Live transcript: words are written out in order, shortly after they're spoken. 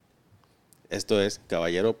Esto es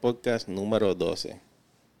Caballero Podcast número 12,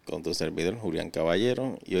 con tu servidor Julián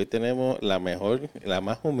Caballero. Y hoy tenemos la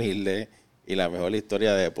más humilde y la mejor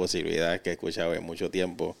historia de posibilidades que he escuchado en mucho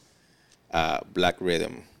tiempo, a Black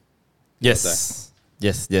Rhythm. Yes.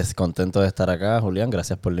 Contento de estar acá, Julián.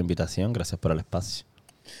 Gracias por la invitación, gracias por el espacio.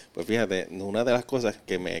 Pues fíjate, una de las cosas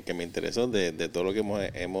que me interesó de todo lo que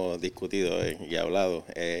hemos discutido y hablado,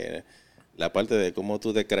 la parte de cómo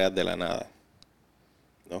tú te creas de la nada,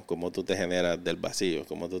 ¿no? Cómo tú te generas del vacío,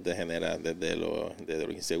 cómo tú te generas desde lo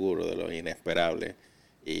inseguro, de lo inesperable,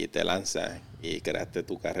 y te lanzas y creaste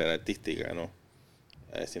tu carrera artística, ¿no?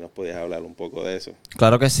 A ver si nos podías hablar un poco de eso.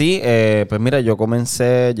 Claro que sí. Pues mira, yo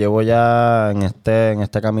llevo ya en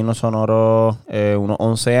este camino sonoro unos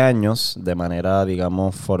 11 años de manera,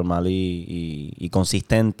 digamos, formal y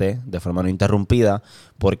consistente, de forma no interrumpida,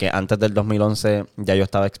 porque antes del 2011 ya yo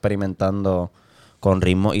estaba experimentando con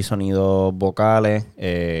ritmos y sonidos vocales,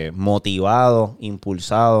 motivado,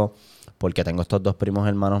 impulsado, porque tengo estos dos primos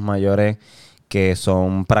hermanos mayores que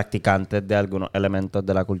son practicantes de algunos elementos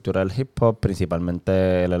de la cultura del hip hop,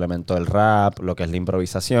 principalmente el elemento del rap, lo que es la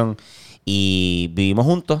improvisación. Y vivimos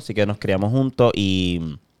juntos, así que nos criamos juntos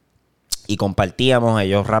y compartíamos.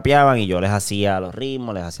 Ellos rapeaban y yo les hacía los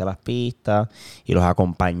ritmos, les hacía las pistas y los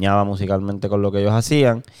acompañaba musicalmente con lo que ellos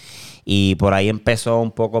hacían. Y por ahí empezó un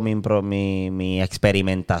poco mi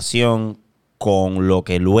experimentación con lo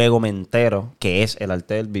que luego me entero que es el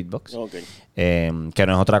arte del beatbox. Okay. Que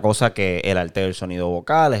no es otra cosa que el arte del sonido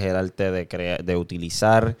vocal, es el arte de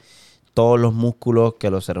utilizar todos los músculos que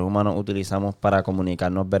los seres humanos utilizamos para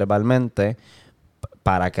comunicarnos verbalmente,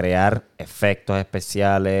 para crear efectos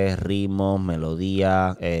especiales, ritmos,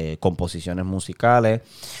 melodías, composiciones musicales,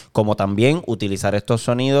 como también utilizar estos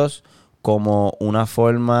sonidos como una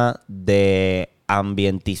forma de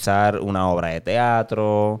ambientizar una obra de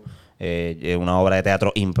teatro,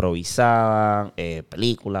 improvisada,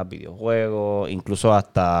 películas, videojuegos, incluso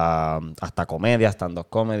hasta comedia, stand-up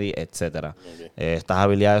comedy, etcétera. Okay. Estas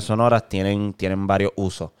habilidades sonoras tienen varios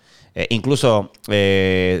usos. Incluso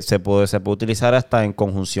se puede utilizar hasta en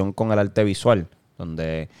conjunción con el arte visual,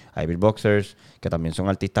 donde hay beatboxers que también son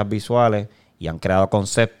artistas visuales y han creado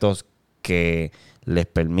conceptos que les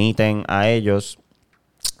permiten a ellos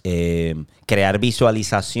crear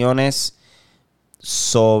visualizaciones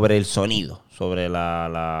sobre el sonido, sobre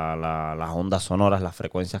las ondas sonoras, las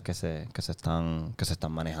frecuencias que se están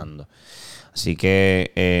manejando. Así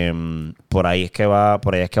que por ahí es que va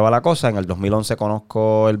la cosa. En el 2011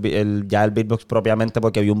 conozco el beatbox propiamente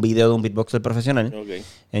porque vi un video de un beatboxer profesional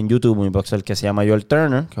en YouTube, un beatboxer que se llama Joel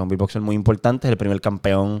Turner, que es un beatboxer muy importante, es el primer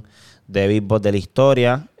campeón de beatbox de la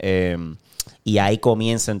historia. Y ahí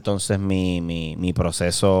comienza entonces mi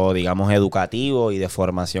proceso, digamos, educativo y de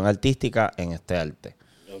formación artística en este arte.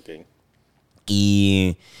 Okay.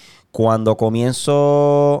 Y cuando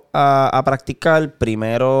comienzo a practicar,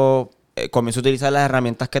 primero comienzo a utilizar las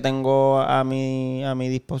herramientas que tengo a mi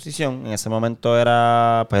disposición. En ese momento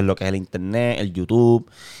era pues lo que es el internet, el YouTube,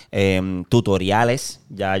 tutoriales.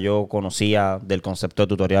 Ya yo conocía del concepto de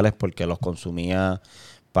tutoriales porque los consumía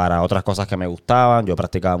para otras cosas que me gustaban. Yo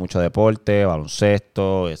practicaba mucho deporte,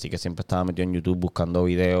 baloncesto, así que siempre estaba metido en YouTube buscando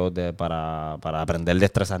videos para aprender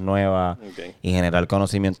destrezas nuevas y generar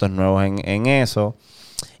conocimientos nuevos en eso.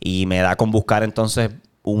 Y me da con buscar entonces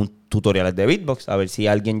un tutorial de beatbox, a ver si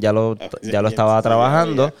alguien ya lo estaba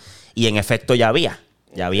trabajando. Y en efecto ya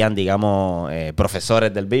habían, digamos,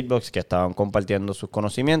 profesores del beatbox que estaban compartiendo sus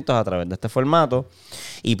conocimientos a través de este formato.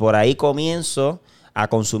 Y por ahí comienzo a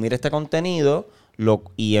consumir este contenido.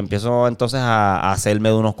 Y empiezo entonces a hacerme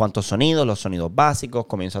de unos cuantos sonidos, los sonidos básicos,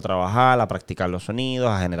 comienzo a trabajar, a practicar los sonidos,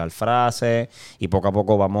 a generar frases y poco a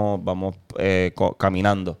poco vamos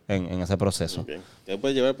caminando en ese proceso. Okay. Te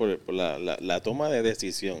puedes llevar por la toma de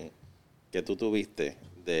decisión que tú tuviste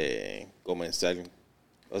de comenzar,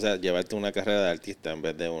 o sea, llevarte una carrera de artista en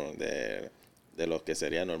vez de lo que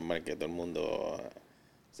sería normal que todo el mundo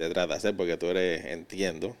se trata de hacer, porque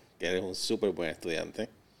entiendo que eres un súper buen estudiante.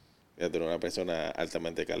 Tú eres una persona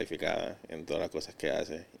altamente calificada en todas las cosas que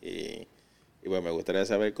haces y bueno, me gustaría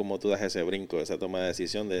saber cómo tú das ese brinco, esa toma de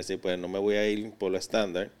decisión de decir, pues no me voy a ir por lo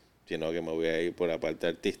estándar, sino que me voy a ir por la parte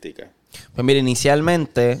artística. Pues mira,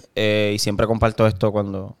 inicialmente, y siempre comparto esto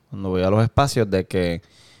cuando voy a los espacios, de que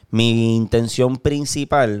mi intención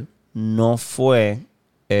principal no fue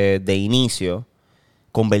de inicio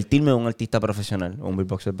convertirme en un artista profesional, un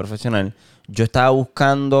beatboxer profesional. Yo estaba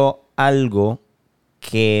buscando algo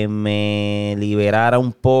que me liberara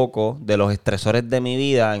un poco de los estresores de mi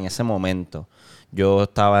vida en ese momento. Yo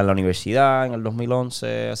estaba en la universidad en el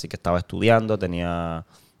 2011, así que estaba estudiando, tenía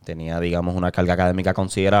Tenía, digamos, una carga académica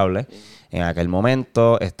considerable. En aquel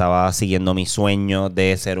momento estaba siguiendo mi sueño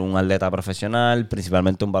de ser un atleta profesional,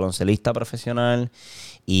 principalmente un baloncelista profesional.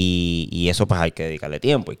 Y eso pues hay que dedicarle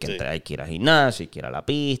tiempo. Hay que ir al gimnasio, hay que ir a la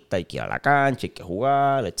pista, hay que ir a la cancha, hay que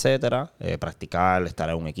jugar, etcétera. Practicar, estar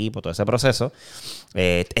en un equipo, todo ese proceso.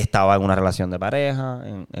 Estaba en una relación de pareja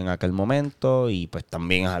en aquel momento y pues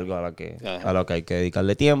también es algo a lo que hay que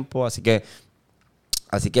dedicarle tiempo. Así que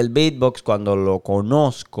el beatbox, cuando lo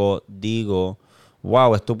conozco, digo,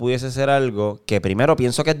 wow, esto pudiese ser algo que primero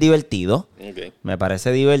pienso que es divertido. Okay. Me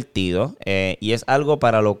parece divertido. Y es algo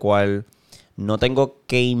para lo cual no tengo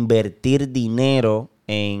que invertir dinero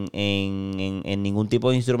en ningún tipo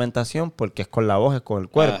de instrumentación porque es con la voz, es con el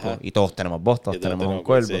cuerpo. Ajá. Y todos tenemos voz, todos tenemos un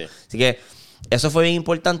cuerpo. Sí. Así que eso fue bien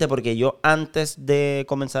importante porque yo antes de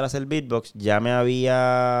comenzar a hacer beatbox ya me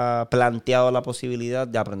había planteado la posibilidad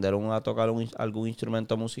de aprender a tocar algún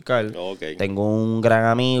instrumento musical. Okay. Tengo un gran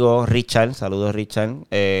amigo, Richard, saludos Richard,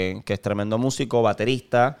 que es tremendo músico,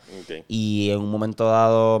 baterista. Okay. Y en un momento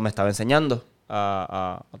dado me estaba enseñando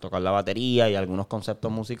a tocar la batería y algunos conceptos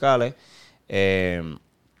musicales.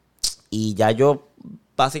 Y ya yo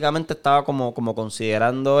básicamente estaba como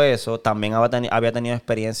considerando eso. También había tenido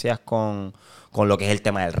experiencias con lo que es el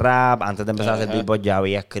tema del rap. Antes de empezar a hacer beatbox ya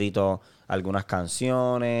había escrito algunas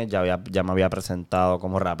canciones, ya me había presentado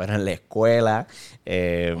como rapero en la escuela.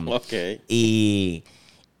 Okay.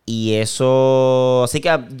 Y eso, así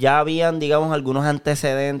que ya habían, digamos, algunos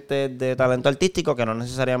antecedentes de talento artístico que no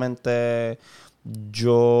necesariamente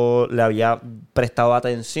yo le había prestado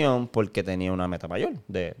atención porque tenía una meta mayor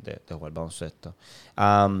de jugar baloncesto.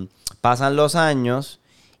 Pasan los años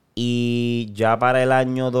y ya para el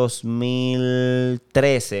año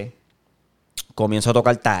 2013 comienzo a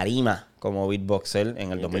tocar tarima como beatboxer.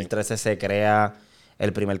 En el 2013 se crea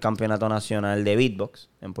el primer campeonato nacional de beatbox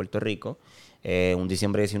en Puerto Rico. Un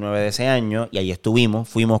diciembre 19 de ese año, y ahí estuvimos,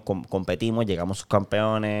 competimos, llegamos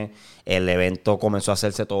subcampeones. El evento comenzó a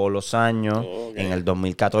hacerse todos los años. Okay. En el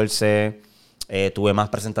 2014 tuve más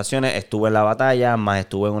presentaciones, estuve en la batalla, más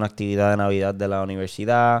estuve en una actividad de Navidad de la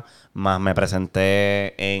universidad, más me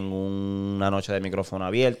presenté en una noche de micrófono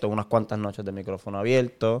abierto, unas cuantas noches de micrófono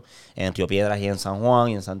abierto, en Río Piedras y en San Juan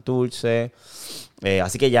y en Santurce.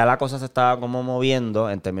 Así que ya la cosa se estaba como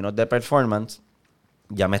moviendo en términos de performance.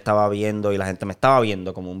 Ya me estaba viendo y la gente me estaba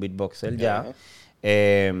viendo como un beatboxer ya.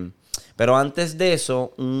 Pero antes de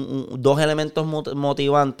eso, dos elementos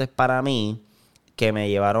motivantes para mí que me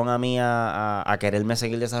llevaron a mí a quererme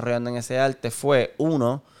seguir desarrollando en ese arte fue,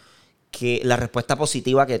 uno, que la respuesta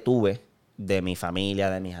positiva que tuve de mi familia,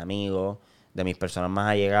 de mis amigos, de mis personas más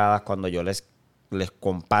allegadas cuando yo les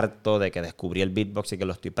comparto de que descubrí el beatbox y que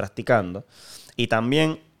lo estoy practicando. Y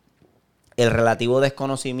también el relativo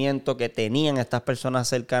desconocimiento que tenían estas personas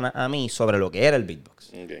cercanas a mí sobre lo que era el beatbox.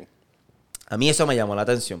 Okay. A mí eso me llamó la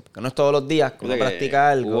atención, porque no es todos los días que uno practica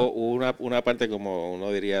algo. Hubo una parte, como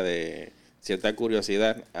uno diría, de cierta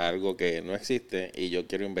curiosidad a algo que no existe y yo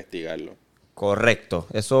quiero investigarlo. Correcto.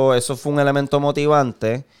 Eso fue un elemento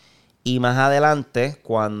motivante. Y más adelante,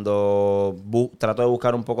 cuando trato de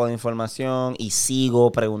buscar un poco de información y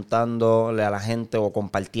sigo preguntándole a la gente o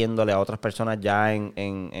compartiéndole a otras personas ya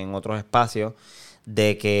en otros espacios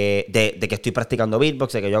de que estoy practicando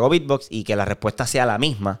beatbox, de que yo hago beatbox y que la respuesta sea la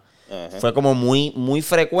misma. Ajá. Fue como muy, muy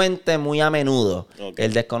frecuente, muy a menudo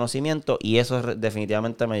el desconocimiento, y eso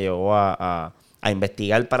definitivamente me llevó a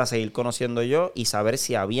investigar para seguir conociendo yo y saber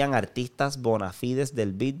si habían artistas bona fides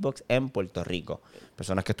del beatbox en Puerto Rico.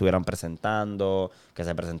 Personas que estuvieran presentando, que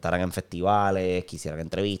se presentaran en festivales, que hicieran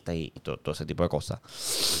entrevistas y todo ese tipo de cosas.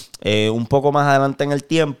 Un poco más adelante en el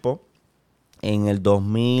tiempo, en el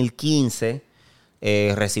 2015,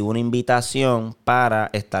 recibo una invitación para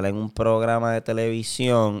estar en un programa de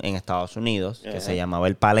televisión en Estados Unidos, que se llamaba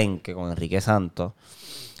El Palenque, con Enrique Santos.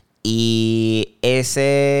 Y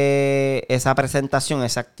esa presentación,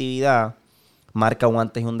 esa actividad, marca un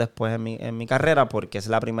antes y un después en mi carrera, porque es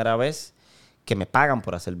la primera vez que me pagan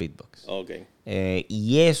por hacer beatbox. Okay.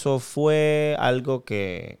 Y eso fue algo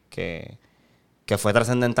que fue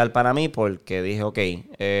trascendental para mí, porque dije, ok,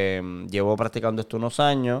 llevo practicando esto unos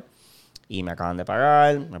años y me acaban de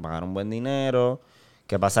pagar, me pagaron buen dinero.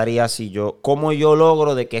 ¿Qué pasaría si cómo yo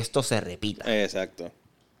logro de que esto se repita? Exacto.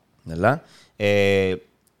 ¿Verdad?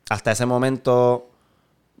 Hasta ese momento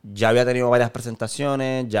ya había tenido varias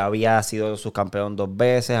presentaciones, ya había sido subcampeón 2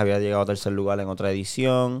 veces, había llegado a tercer lugar en otra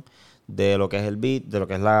edición de lo que es de lo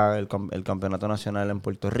que es el campeonato nacional en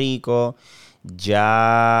Puerto Rico.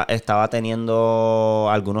 Ya estaba teniendo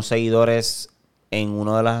algunos seguidores en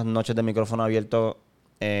una de las noches de micrófono abierto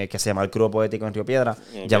que se llama el Crudo Poético en Río Piedra.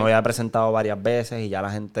 Okay. Ya me había presentado varias veces y ya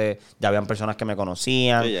la gente, ya habían personas que me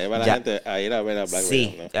conocían. Sí, ya iba la gente a ir a ver a Black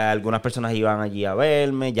Sí, Rayon, ¿no? algunas personas iban allí a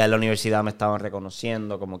verme, ya en la universidad me estaban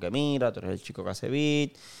reconociendo como que mira, tú eres el chico que hace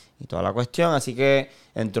beat y toda la cuestión. Así que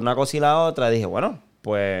entre una cosa y la otra dije, bueno,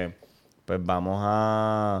 pues vamos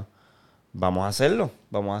a hacerlo.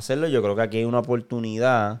 Vamos a hacerlo. Yo creo que aquí hay una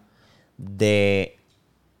oportunidad de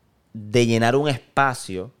llenar un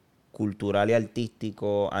espacio cultural y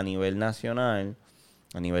artístico a nivel nacional,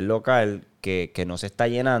 a nivel local, que no se está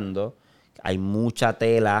llenando. Hay mucha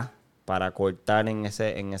tela para cortar en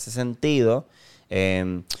ese sentido.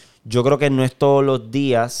 Yo creo que no es todos los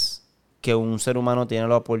días que un ser humano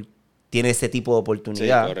tiene ese tipo de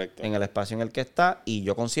oportunidad en el espacio en el que está, y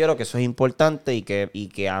yo considero que eso es importante y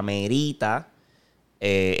que amerita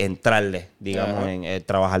entrarle, digamos, en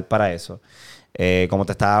trabajar para eso. Como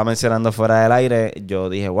te estaba mencionando fuera del aire, yo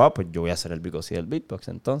dije, wow, pues yo voy a hacer el Bicosí del beatbox,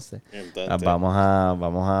 entonces vamos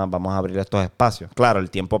a abrir estos espacios. Claro, el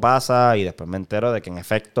tiempo pasa y después me entero de que en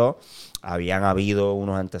efecto habían habido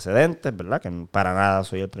unos antecedentes, ¿verdad? Que para nada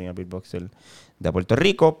soy el primer beatboxer de Puerto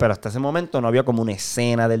Rico, pero hasta ese momento no había como una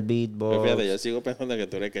escena del beatbox. Pero fíjate, yo sigo pensando que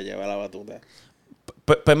tú eres el que lleva la batuta.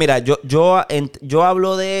 Pues mira, yo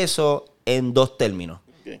hablo de eso en dos términos.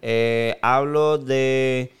 Okay. Hablo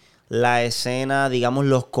de la escena, digamos,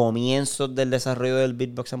 los comienzos del desarrollo del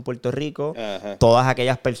beatbox en Puerto Rico. Ajá. Todas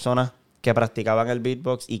aquellas personas que practicaban el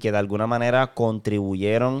beatbox y que de alguna manera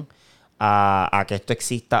contribuyeron a que esto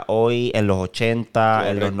exista hoy en los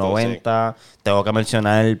 80, en los 90. Sí. Tengo que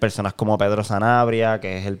mencionar personas como Pedro Sanabria,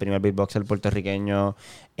 que es el primer beatboxer puertorriqueño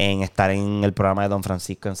en estar en el programa de Don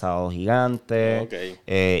Francisco en Sábado Gigante. Okay.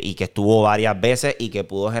 Y que estuvo varias veces y que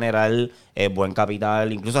pudo generar buen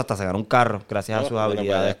capital, incluso hasta sacar un carro gracias a sus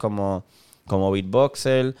habilidades como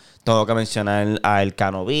beatboxer. Tengo que mencionar a El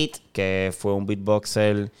Cano Beat, que fue un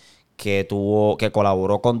beatboxer que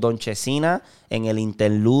colaboró con Don Chesina en el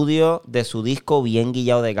interludio de su disco Bien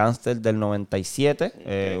Guillado de Gangster del 97,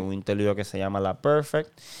 okay. Un interludio que se llama La Perfect.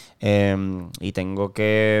 Y tengo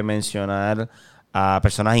que mencionar a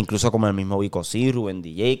personas incluso como el mismo Vico C, Rubén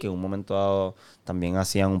DJ, que en un momento dado también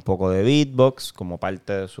hacían un poco de beatbox como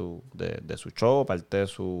parte de su show, parte de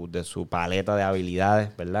su paleta de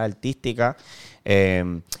habilidades, ¿verdad? Artísticas.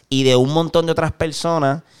 Y de un montón de otras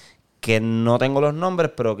personas que no tengo los nombres,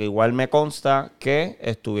 pero que igual me consta que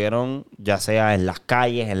estuvieron ya sea en las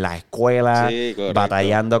calles, en las escuelas, sí,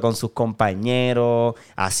 batallando con sus compañeros,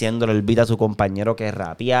 haciéndole el beat a su compañero que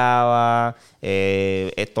rapeaba.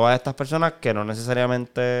 Todas estas personas que no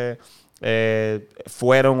necesariamente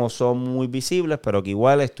fueron o son muy visibles, pero que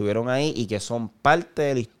igual estuvieron ahí y que son parte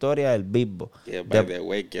de la historia del beatbox.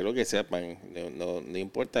 Güey, quiero que sepan, no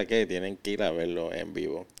importa qué, tienen que ir a verlo en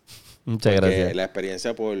vivo. Muchas gracias. La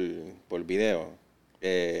experiencia por video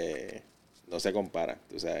no se compara,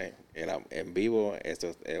 tú sabes. En vivo, esto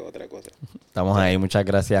es otra cosa. Estamos ahí, muchas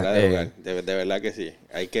gracias. De verdad que sí,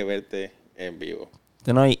 hay que verte en vivo.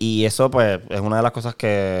 ¿No? Y eso, pues, es una de las cosas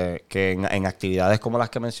que en actividades como las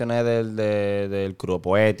que mencioné del Crudo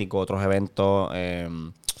Poético, otros eventos,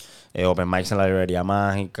 Open Mics en la Librería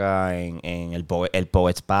Mágica, en el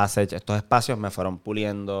Poets Passage, estos espacios me fueron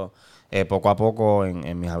puliendo poco a poco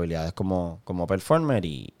en mis habilidades como performer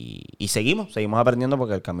y seguimos aprendiendo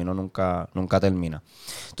porque el camino nunca termina.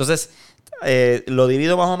 Entonces, lo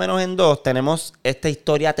divido más o menos en dos. Tenemos esta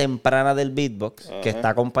historia temprana del beatbox, que está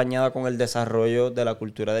acompañada con el desarrollo de la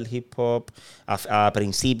cultura del hip hop a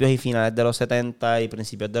principios y finales de los 70 y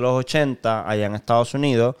principios de los 80 allá en Estados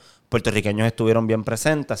Unidos. Puertorriqueños estuvieron bien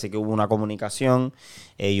presentes, así que hubo una comunicación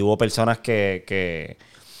y hubo personas que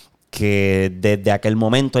desde aquel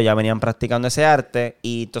momento ya venían practicando ese arte.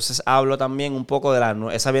 Y entonces hablo también un poco de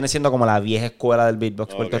esa viene siendo como la vieja escuela del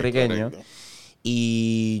beatbox puertorriqueño. Correcto.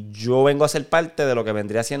 Y yo vengo a ser parte de lo que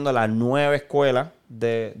vendría siendo la nueva escuela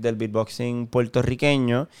del beatboxing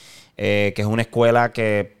puertorriqueño, que es una escuela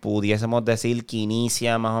que pudiésemos decir que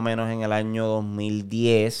inicia más o menos en el año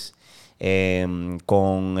 2010,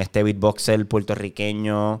 con este beatboxer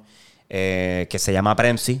puertorriqueño que se llama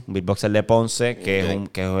Premsi, un beatboxer de Ponce,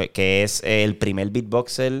 que es el primer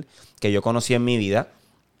beatboxer que yo conocí en mi vida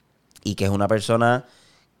y que es una persona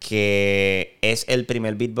que es el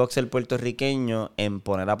primer beatboxer puertorriqueño en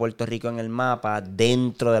poner a Puerto Rico en el mapa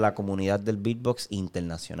dentro de la comunidad del beatbox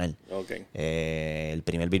internacional. Okay. El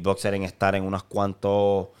primer beatboxer en estar en unos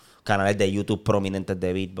cuantos canales de YouTube prominentes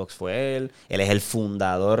de beatbox fue él. Él es el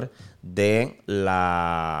fundador de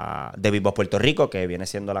Beatbox Puerto Rico, que viene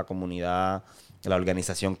siendo la comunidad la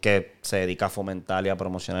organización que se dedica a fomentar y a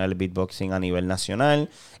promocionar el beatboxing a nivel nacional.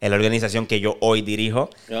 Es la organización que yo hoy dirijo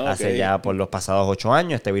hace ya por los pasados 8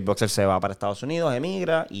 años. Este beatboxer se va para Estados Unidos,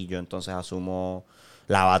 emigra, y yo entonces asumo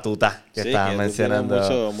la batuta que estabas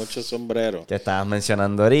mencionando. Mucho sombrero. Que estabas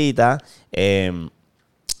mencionando ahorita.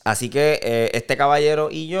 Así que este caballero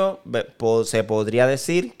y yo se podría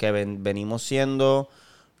decir que venimos siendo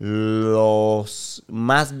los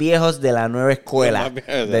más viejos de la nueva escuela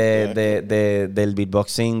del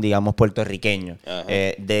beatboxing, digamos, puertorriqueño.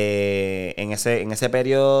 En ese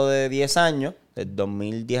periodo de 10 años, del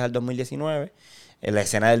 2010 al 2019, la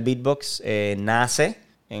escena del beatbox nace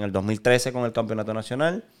en el 2013 con el Campeonato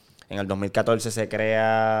Nacional. En el 2014 se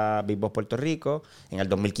crea Beatbox Puerto Rico. En el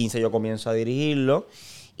 2015 yo comienzo a dirigirlo.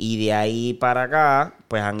 Y de ahí para acá,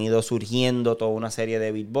 pues han ido surgiendo toda una serie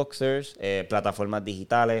de beatboxers, plataformas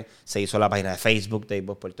digitales. Se hizo la página de Facebook de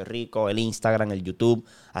Beatbox Puerto Rico, el Instagram, el YouTube.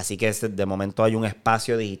 Así que de momento hay un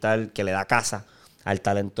espacio digital que le da casa al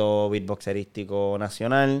talento beatboxerístico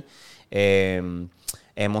nacional.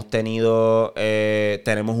 Tenemos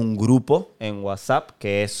un grupo en WhatsApp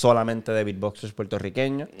que es solamente de beatboxers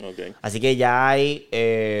puertorriqueños. Así que ya hay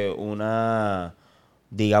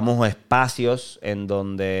digamos, espacios en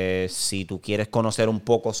donde si tú quieres conocer un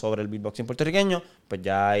poco sobre el beatboxing puertorriqueño, pues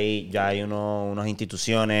ya hay unas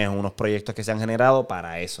instituciones, unos proyectos que se han generado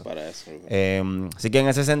para eso. Así que en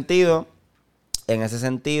ese sentido,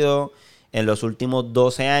 en los últimos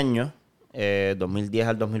 12 años, 2010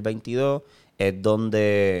 al 2022, es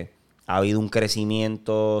donde ha habido un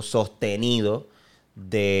crecimiento sostenido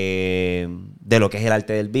de lo que es el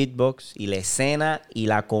arte del beatbox y la escena y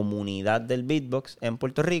la comunidad del beatbox en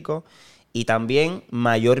Puerto Rico, y también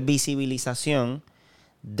mayor visibilización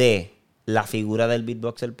de la figura del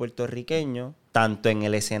beatboxer puertorriqueño, tanto en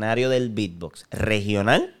el escenario del beatbox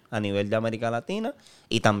regional a nivel de América Latina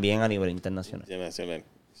y también a nivel internacional. Eso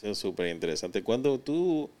es súper interesante. Cuando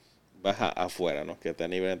tú vas afuera, ¿no? Que está a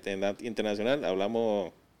nivel internacional,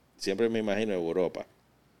 hablamos siempre, me imagino, de Europa.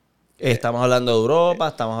 Estamos hablando de Europa,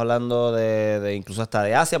 estamos hablando de incluso hasta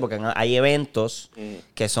de Asia, porque hay eventos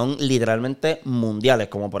que son literalmente mundiales,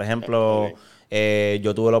 como por ejemplo,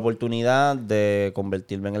 yo tuve la oportunidad de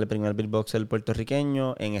convertirme en el primer beatboxer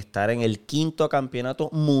puertorriqueño en estar en el 5º campeonato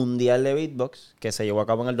mundial de beatbox, que se llevó a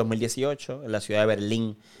cabo en el 2018 en la ciudad de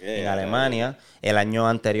Berlín, en Alemania. El año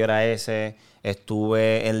anterior a ese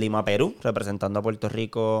estuve en Lima, Perú, representando a Puerto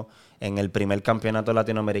Rico en el primer campeonato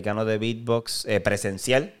latinoamericano de beatbox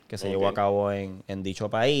presencial que se llevó a cabo en dicho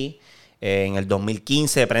país. En el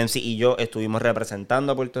 2015, Premsi y yo estuvimos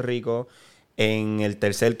representando a Puerto Rico en el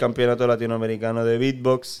tercer campeonato latinoamericano de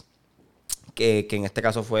beatbox, que en este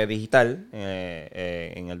caso fue digital,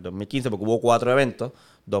 en el 2015, porque hubo 4 eventos.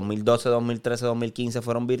 2012, 2013, 2015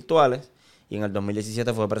 fueron virtuales, y en el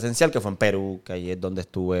 2017 fue presencial, que fue en Perú, que ahí es donde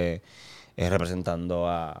estuve representando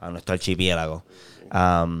a nuestro archipiélago.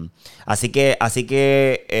 Así que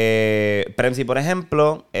Premsi, por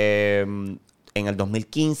ejemplo, en el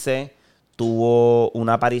 2015 tuvo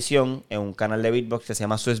una aparición en un canal de beatbox que se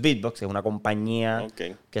llama Swiss Beatbox, que es una compañía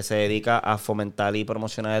que se dedica a fomentar y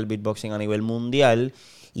promocionar el beatboxing a nivel mundial,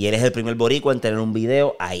 y él es el primer boricua en tener un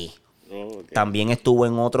video ahí. También estuvo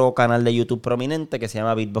en otro canal de YouTube prominente que se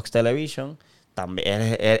llama Beatbox Television.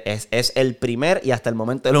 También es el primer y hasta el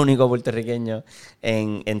momento el único puertorriqueño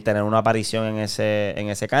en tener una aparición en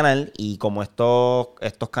ese canal. Y como estos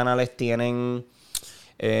canales tienen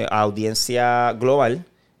audiencia global,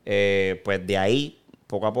 pues de ahí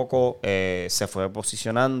poco a poco se fue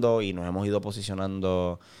posicionando, y nos hemos ido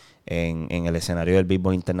posicionando en el escenario del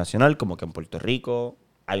beatbox internacional, como que en Puerto Rico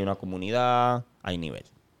hay una comunidad, hay nivel.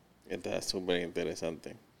 Está súper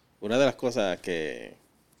interesante. Una de las cosas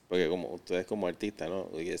porque como ustedes como artistas, ¿no?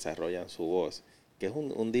 Y desarrollan su voz, ¿qué es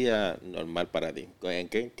un día normal para ti? ¿En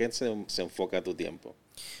qué se enfoca tu tiempo?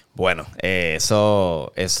 Bueno,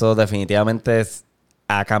 eso definitivamente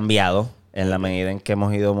ha cambiado en la medida en que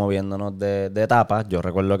hemos ido moviéndonos de etapas. Yo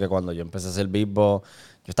recuerdo que cuando yo empecé a hacer beatbox,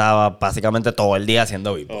 yo estaba básicamente todo el día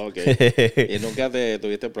haciendo beatbox. ¿Y nunca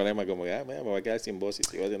tuviste el problema como que me voy a quedar sin voz y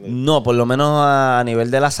sigo haciendo? No, por lo menos a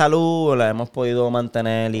nivel de la salud la hemos podido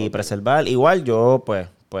mantener y preservar. Igual yo, pues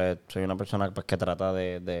soy una persona que trata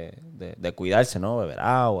de cuidarse, ¿no? Beber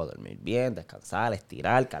agua, dormir bien, descansar,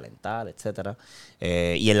 estirar, calentar, etcétera.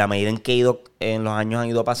 Y en la medida en que en los años han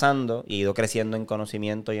ido pasando y he ido creciendo en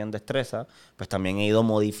conocimiento y en destreza, pues también he ido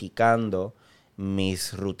modificando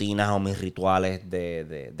mis rutinas o mis rituales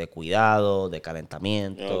de cuidado, de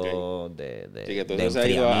calentamiento, de sí, que todo eso se ha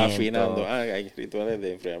ido afinando. Hay rituales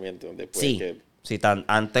de enfriamiento después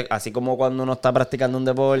Antes, así como cuando uno está practicando un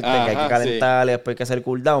deporte, que hay que calentar y después hay que hacer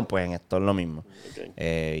cooldown, pues en esto es lo mismo.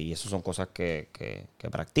 Okay. Y eso son cosas que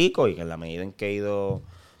practico y que en la medida en que he ido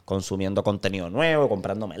consumiendo contenido nuevo,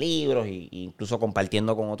 comprándome libros e incluso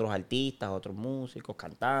compartiendo con otros artistas, otros músicos,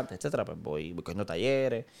 cantantes, etcétera, pues voy cogiendo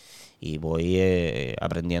talleres y voy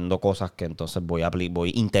aprendiendo cosas que entonces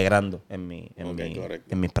voy integrando en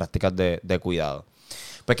mis prácticas de cuidado.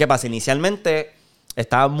 Pues, ¿qué pasa? Inicialmente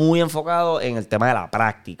estaba muy enfocado en el tema de la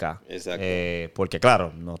práctica. Exacto. Porque,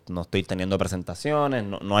 claro, no estoy teniendo presentaciones,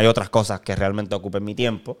 no hay otras cosas que realmente ocupen mi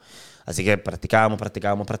tiempo. Así que practicábamos.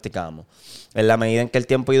 En la medida en que el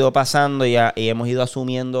tiempo ha ido pasando y hemos ido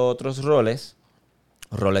asumiendo otros roles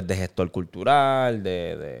de gestor cultural,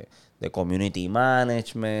 de community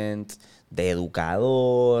management, de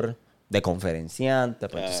educador, de conferenciante,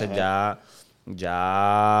 pues entonces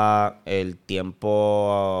ya el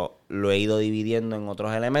tiempo lo he ido dividiendo en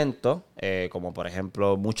otros elementos, como por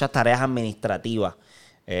ejemplo muchas tareas administrativas,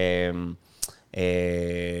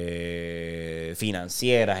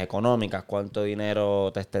 financieras, económicas, cuánto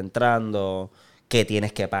dinero te está entrando, qué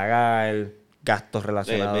tienes que pagar, gastos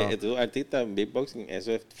relacionados. Tú, artista en beatboxing,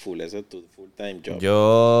 eso es tu full-time job.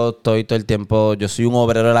 Yo estoy todo el tiempo, yo soy un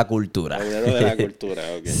obrero de la cultura. Obrero de la cultura,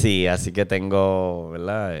 ok. Sí, así que tengo,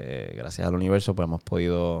 ¿verdad? Gracias al universo, pues hemos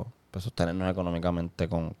podido sostenernos económicamente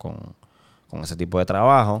con ese tipo de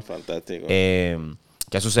trabajo. Fantástico.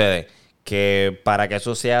 ¿Qué sucede? Que para que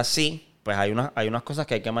eso sea así, pues hay unas cosas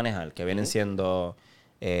que hay que manejar, que vienen siendo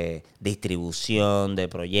distribución de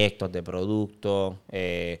proyectos, de productos,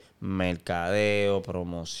 mercadeo,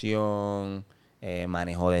 promoción,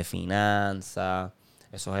 manejo de finanzas.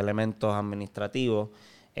 Esos elementos administrativos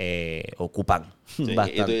ocupan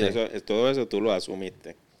bastante. Y todo eso tú lo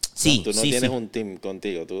asumiste. Sí, tú no tienes un team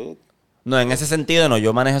contigo, tú... No, en ese sentido no.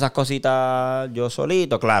 Yo manejo esas cositas yo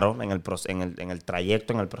solito. Claro, en el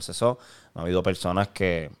trayecto, en el proceso, ha habido personas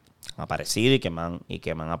que han aparecido y que me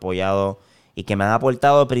han apoyado y que me han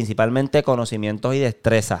aportado principalmente conocimientos y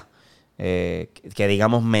destrezas que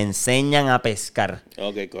digamos me enseñan a pescar.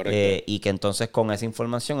 Ok, correcto. Y que entonces con esa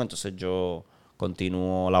información entonces yo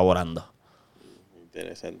continúo laborando.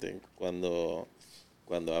 Interesante. Cuando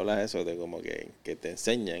hablas eso de como que te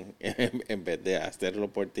enseñan en vez de hacerlo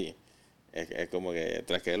por ti, es como que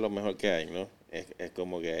tras que es lo mejor que hay, ¿no? Es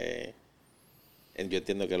como que yo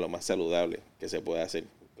entiendo que es lo más saludable que se puede hacer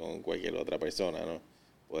con cualquier otra persona, ¿no?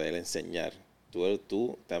 Poder enseñar.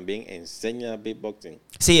 Tú también enseñas beatboxing.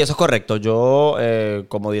 Sí, eso es correcto. Yo,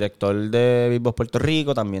 como director de Beatbox Puerto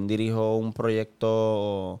Rico, también dirijo un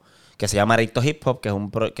proyecto que se llama Adictos Hip Hop, que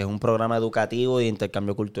es un programa educativo de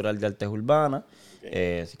intercambio cultural de artes urbanas.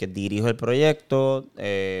 Okay. Así que dirijo el proyecto,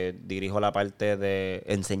 dirijo la parte de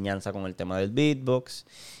enseñanza con el tema del beatbox.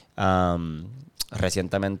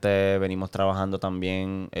 Recientemente venimos trabajando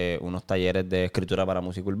también unos talleres de escritura para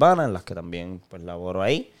música urbana, en las que también pues laboro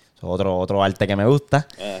ahí. Es otro arte que me gusta.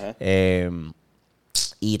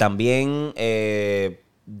 Y también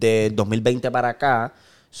de 2020 para acá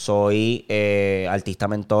soy artista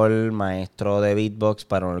mentor, maestro de beatbox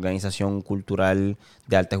para una organización cultural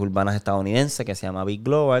de artes urbanas estadounidense que se llama Beat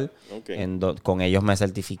Global. Okay. Con ellos me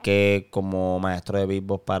certifiqué como maestro de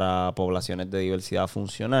beatbox para poblaciones de diversidad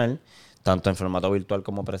funcional, tanto en formato virtual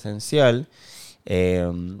como presencial.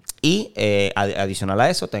 Adicional a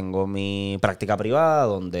eso, tengo mi práctica privada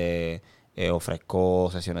donde ofrezco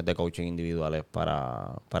sesiones de coaching individuales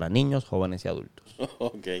para niños, jóvenes y adultos.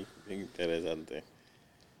 Ok, interesante.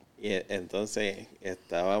 Y entonces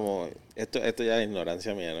estábamos... Esto ya es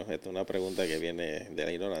ignorancia mía, ¿no? Esta es una pregunta que viene de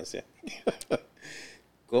la ignorancia.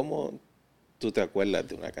 ¿Cómo tú te acuerdas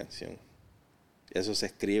de una canción? ¿Eso se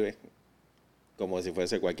escribe como si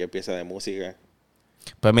fuese cualquier pieza de música?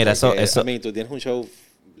 Pues mira, porque, eso... tú tienes un show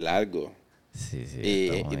largo. Sí,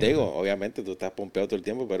 y te digo, obviamente tú estás pompeado todo el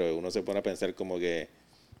tiempo, pero uno se pone a pensar como que...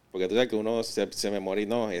 Porque tú sabes que uno se memoriza,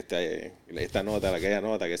 no, esta nota, aquella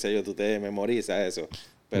nota, qué sé yo, tú te memorizas eso.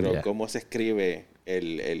 Pero cómo se escribe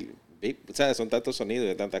el beat, ¿sabes? Son tantos sonidos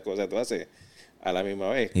y tantas cosas tú haces a la misma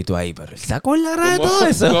vez. Y tú ahí, pero él se acordará de todo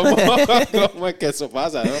eso. ¿Cómo es que eso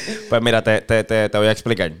pasa, no? Pues mira, te voy a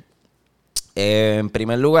explicar. En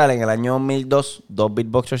primer lugar, en el año 2002, dos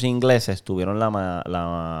beatboxers ingleses tuvieron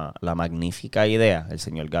la magnífica idea, el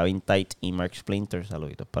señor Gavin Tait y Mark Splinter,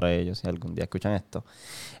 saluditos para ellos si algún día escuchan esto.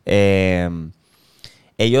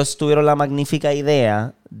 Ellos tuvieron la magnífica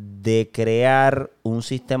idea de crear un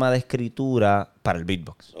sistema de escritura para el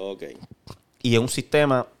beatbox. Okay. Y es un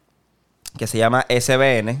sistema que se llama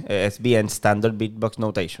SBN, Standard Beatbox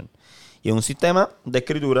Notation. Y es un sistema de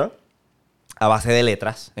escritura a base de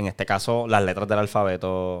letras, en este caso las letras del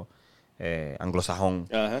alfabeto anglosajón.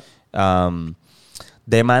 Ajá.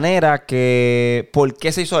 De manera que, ¿por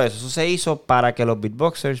qué se hizo eso? Eso se hizo para que los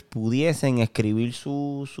beatboxers pudiesen escribir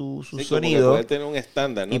su Sí, sonido. Como que poder tener un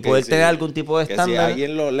estándar, ¿no? Y poder tener algún tipo de que estándar. si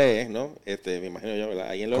alguien lo lee, ¿no? Me imagino yo, ¿verdad?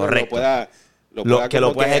 Alguien lo Correcto. que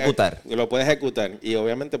lo puede ejecutar. Lo puede ejecutar. Y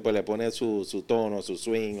obviamente pues le pone su tono, su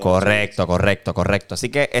swing. Correcto. Así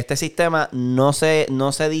que este sistema no se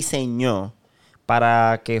diseñó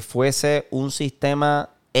para que fuese un sistema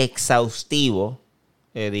exhaustivo,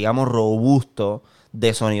 digamos robusto,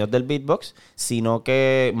 de sonidos del beatbox, sino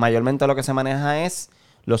que mayormente lo que se maneja es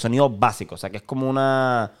los sonidos básicos. O sea, que es como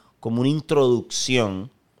una introducción,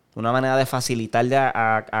 una manera de facilitarle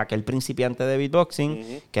a aquel principiante de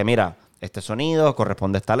beatboxing que mira, este sonido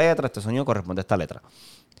corresponde a esta letra, este sonido corresponde a esta letra.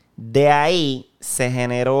 De ahí se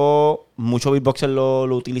generó, mucho beatboxer lo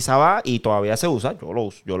utilizaba y todavía se usa, yo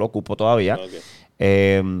lo ocupo todavía.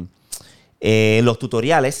 Okay. Los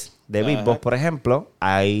tutoriales de beatbox, por ejemplo,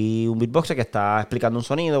 hay un beatboxer que está explicando un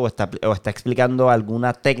sonido o está explicando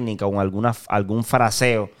alguna técnica o algún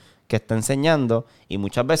fraseo que está enseñando y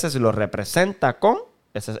muchas veces lo representa con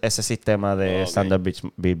ese sistema de Standard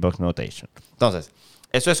Beatbox Notation. Entonces,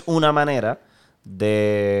 eso es una manera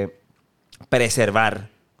de preservar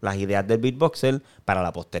las ideas del beatboxer para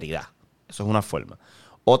la posteridad. Eso es una forma.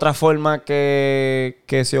 Otra forma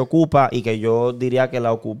que se ocupa y que yo diría que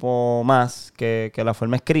la ocupo más que la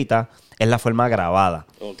forma escrita es la forma grabada.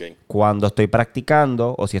 Okay. Cuando estoy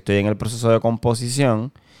practicando o si estoy en el proceso de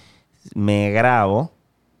composición, me grabo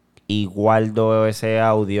y guardo ese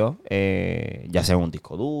audio, ya sea en un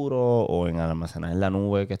disco duro o en almacenar en la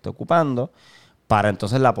nube que estoy ocupando, para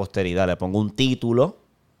entonces la posteridad. Le pongo un título.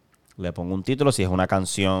 Si es una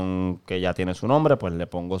canción que ya tiene su nombre, pues le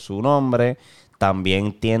pongo su nombre.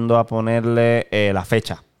 También tiendo a ponerle la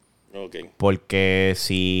fecha. Okay. Porque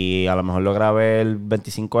si a lo mejor lo grabé el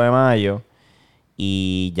 25 de mayo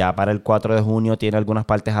y ya para el 4 de junio tiene algunas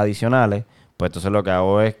partes adicionales, pues entonces lo que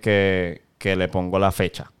hago es que le pongo la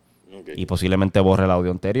fecha. Okay. Y posiblemente borre el audio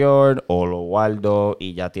anterior o lo guardo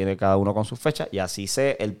y ya tiene cada uno con su fecha. Y así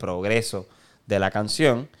sé el progreso de la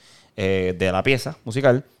canción, de la pieza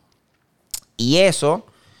musical. Y eso,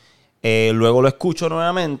 luego lo escucho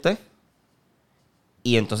nuevamente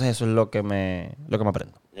y entonces eso es lo que me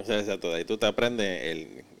aprendo. O sea, exacto. Ahí tú te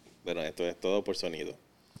aprendes bueno, esto es todo por sonido.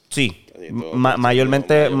 Sí,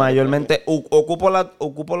 mayormente ocupo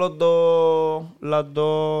los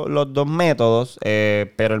dos métodos,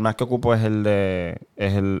 pero el más que ocupo es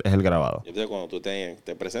el grabado. Entonces, cuando tú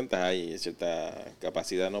te presentas hay cierta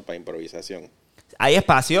capacidad, ¿no? Para improvisación. Hay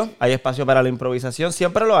espacio para la improvisación,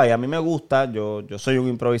 siempre lo hay. A mí me gusta, yo soy un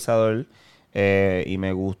improvisador y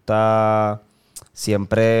me gusta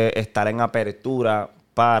siempre estar en apertura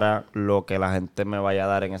para lo que la gente me vaya a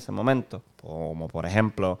dar en ese momento. Como por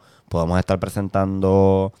ejemplo, podemos estar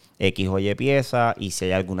presentando X o Y pieza y si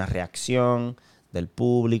hay alguna reacción del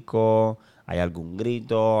público, hay algún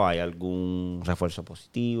grito, hay algún refuerzo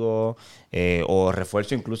positivo o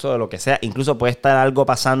refuerzo incluso de lo que sea. Incluso puede estar algo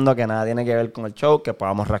pasando que nada tiene que ver con el show, que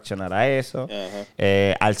podamos reaccionar a eso.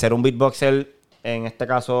 Al ser un beatboxer, en este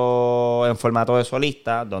caso en formato de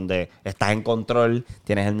solista, donde estás en control,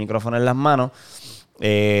 tienes el micrófono en las manos,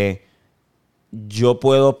 yo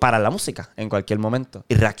puedo parar la música en cualquier momento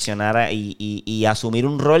y reaccionar y asumir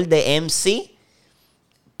un rol de MC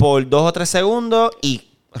por 2 o 3 segundos y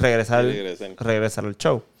regresar al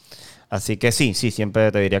show. Así que sí,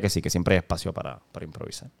 siempre te diría que sí, que siempre hay espacio para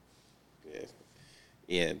improvisar.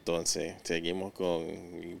 Y entonces, seguimos con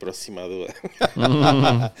mi próxima duda.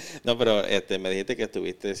 No, pero me dijiste que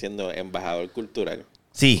estuviste siendo embajador cultural.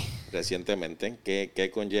 Sí. Recientemente.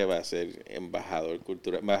 ¿Qué conlleva ser embajador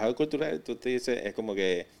cultural? Embajador cultural, tú te dices, es como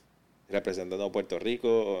que representando a Puerto Rico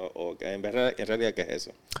o en realidad, ¿qué es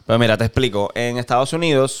eso? Pues mira, te explico. En Estados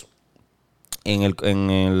Unidos, en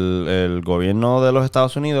el gobierno de los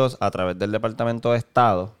Estados Unidos, a través del Departamento de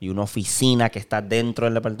Estado y una oficina que está dentro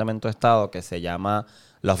del Departamento de Estado que se llama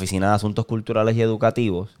la Oficina de Asuntos Culturales y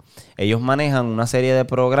Educativos, ellos manejan una serie de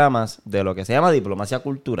programas de lo que se llama diplomacia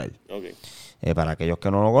cultural. Okay. Para aquellos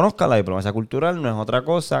que no lo conozcan, la diplomacia cultural no es otra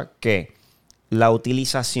cosa que la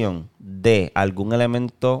utilización de algún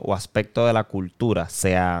elemento o aspecto de la cultura,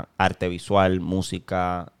 sea arte visual,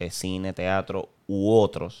 música, cine, teatro u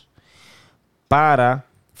otros, para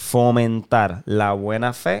fomentar la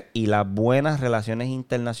buena fe y las buenas relaciones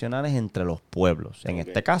internacionales entre los pueblos. En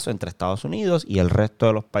este caso, entre Estados Unidos y el resto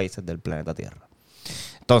de los países del planeta Tierra.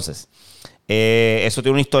 Entonces, eso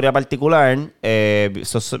tiene una historia particular.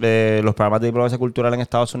 Los programas de diplomacia cultural en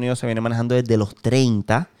Estados Unidos se vienen manejando desde los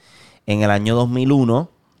 30. En el año 2001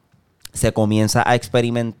 se comienza a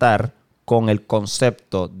experimentar con el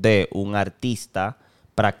concepto de un artista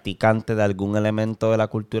practicante de algún elemento de la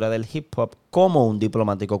cultura del hip hop como un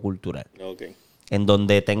diplomático cultural. Okay. En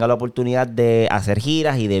donde tenga la oportunidad de hacer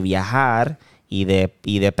giras y de viajar y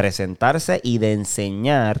de presentarse y de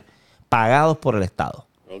enseñar pagados por el Estado.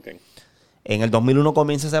 Okay. En el 2001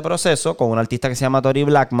 comienza ese proceso con un artista que se llama Tori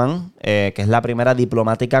Blackman, que es la primera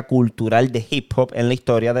diplomática cultural de hip hop en la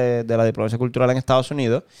historia de la diplomacia cultural en Estados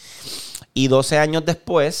Unidos. Y 12 años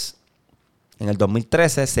después, en el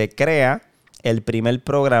 2013, se crea el primer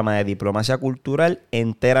programa de diplomacia cultural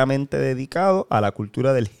enteramente dedicado a la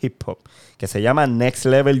cultura del hip hop, que se llama Next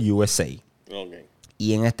Level USA. Okay.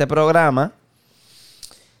 Y en este programa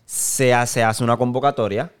se hace una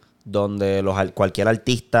convocatoria donde cualquier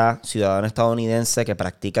artista ciudadano estadounidense que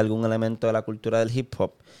practique algún elemento de la cultura del hip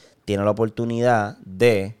hop tiene la oportunidad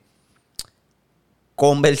de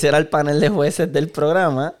convencer al panel de jueces del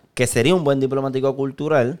programa que sería un buen diplomático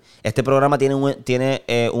cultural. Este programa tiene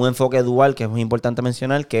un enfoque dual que es muy importante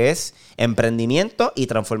mencionar, que es emprendimiento y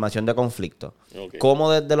transformación de conflictos. Okay.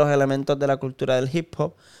 Cómo desde los elementos de la cultura del hip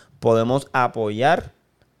hop podemos apoyar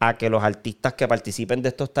a que los artistas que participen de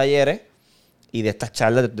estos talleres y de estas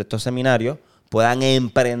charlas, de estos seminarios, puedan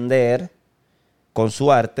emprender con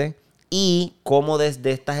su arte y cómo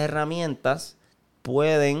desde estas herramientas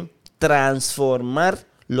pueden transformar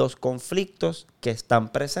los conflictos que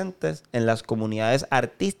están presentes en las comunidades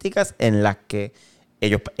artísticas en las que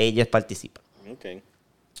ellos participan. Okay.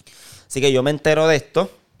 Así que yo me entero de esto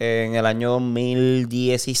en el año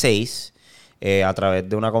 2016 a través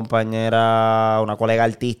de una compañera, una colega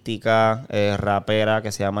artística, rapera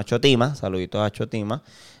que se llama Chotima. Saluditos a Chotima.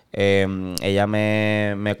 Ella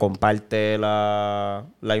me comparte la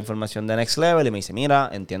información de Next Level y me dice, mira,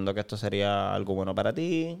 entiendo que esto sería algo bueno para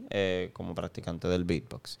ti como practicante del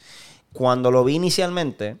beatbox. Cuando lo vi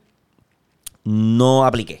inicialmente, no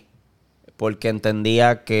apliqué porque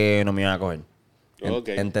entendía que no me iban a coger.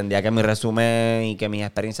 Okay. Entendía que mi resumen y que mis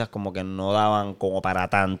experiencias como que no daban como para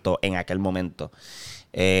tanto en aquel momento.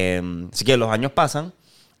 Así que los años pasan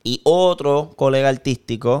y otro colega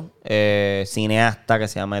artístico, cineasta que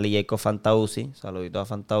se llama Eli Jacob Fantauci, saludito a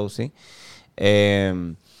Fantauci,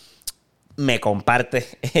 me comparte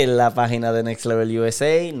en la página de Next Level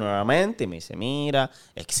USA nuevamente y me dice, mira,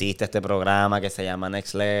 existe este programa que se llama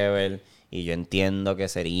Next Level y yo entiendo que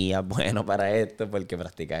sería bueno para esto porque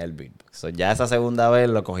practicas el beatbox. So, ya esa segunda vez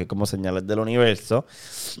lo cogí como señales del universo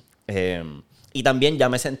y también ya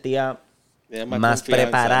me sentía más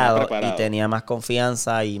preparado y tenía más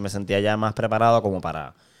confianza y me sentía ya más preparado como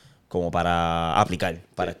para aplicar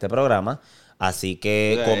para este programa. Así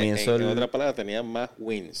que o sea, comienzo en otras palabras, tenías más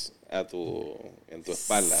wins en tu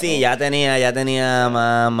espalda. Sí, ¿no? ya tenía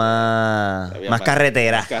más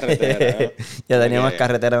carretera. Más carretera, ¿no? Ya tenía más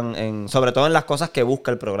carretera sobre todo en las cosas que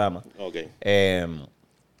busca el programa. Okay.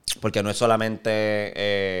 Porque no es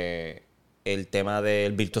solamente el tema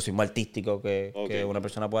del virtuosismo artístico que una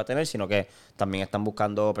persona pueda tener, sino que también están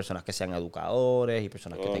buscando personas que sean educadores y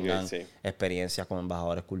personas que tengan experiencias como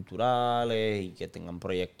embajadores culturales y que tengan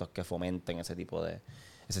proyectos que fomenten ese tipo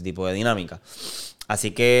de dinámica.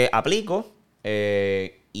 Así que aplico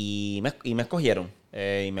y me escogieron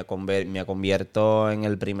y me convierto en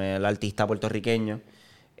el primer artista puertorriqueño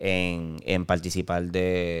en participar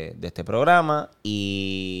de este programa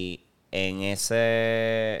y en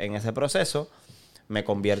ese proceso me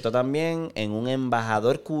convierto también en un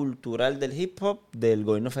embajador cultural del hip hop del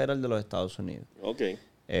gobierno federal de los Estados Unidos. Okay.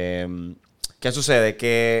 ¿Qué sucede?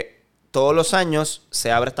 Que todos los años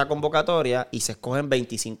se abre esta convocatoria y se escogen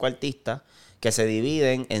 25 artistas que se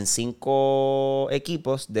dividen en 5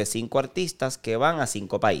 equipos de 5 artistas que van a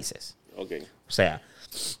 5 países. Okay. O sea,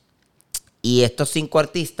 y estos 5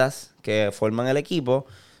 artistas que forman el equipo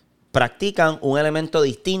practican un elemento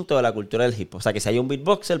distinto de la cultura del hip hop. O sea, que si hay un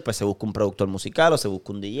beatboxer, pues se busca un productor musical, o se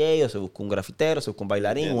busca un DJ, o se busca un grafitero, o se busca un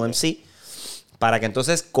bailarín, un MC, para que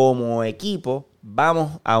entonces como equipo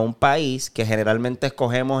vamos a un país que generalmente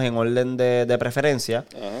escogemos en orden de preferencia,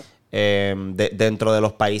 dentro de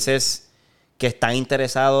los países que están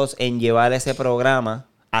interesados en llevar ese programa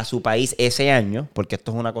a su país ese año, porque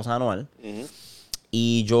esto es una cosa anual. Uh-huh.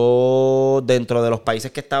 Y yo, dentro de los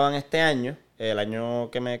países que estaban este año, el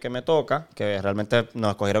año que me toca, que realmente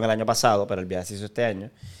nos escogieron el año pasado, pero el viaje se hizo este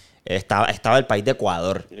año, estaba el país de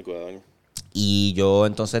Ecuador. Y yo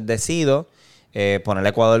entonces decido poner a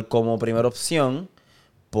Ecuador como primera opción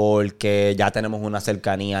porque ya tenemos una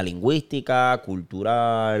cercanía lingüística,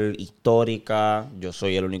 cultural, histórica. Yo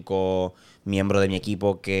soy el único miembro de mi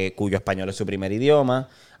equipo cuyo español es su primer idioma.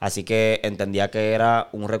 Así que entendía que era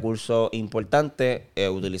un recurso importante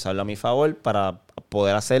utilizarlo a mi favor para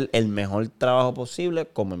poder hacer el mejor trabajo posible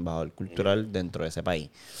como embajador cultural dentro de ese país.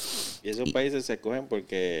 ¿Y esos países se escogen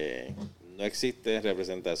porque no existe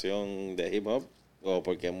representación de hip hop o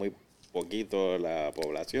porque es muy poquito la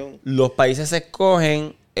población? Los países se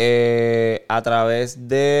escogen a través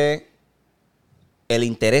de el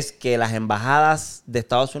interés que las embajadas de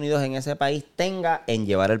Estados Unidos en ese país tenga en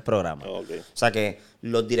llevar el programa. Okay. O sea que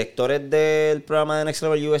los directores del programa de Next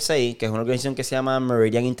Level USA, que es una organización que se llama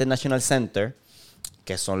Meridian International Center,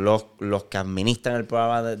 que son los que administran el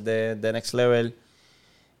programa de Next Level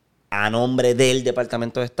a nombre del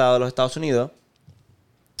Departamento de Estado de los Estados Unidos,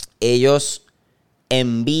 ellos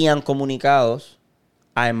envían comunicados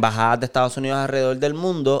a embajadas de Estados Unidos alrededor del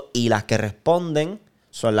mundo y las que responden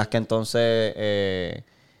son las que entonces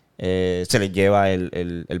se les lleva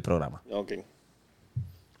el programa. Okay.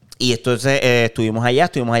 Y entonces estuvimos allá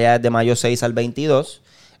desde mayo 6 al 22.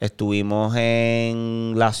 Estuvimos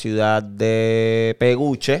en la ciudad de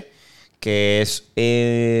Peguche, que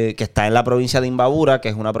está en la provincia de Imbabura, que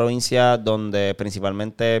es una provincia donde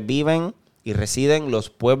principalmente viven y residen los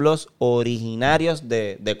pueblos originarios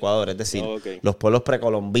de Ecuador, es decir, los pueblos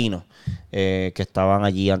precolombinos que estaban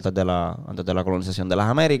allí antes de la colonización de las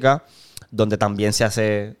Américas, donde también se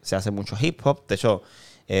hace mucho hip hop. De hecho,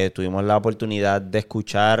 tuvimos la oportunidad de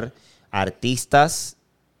escuchar artistas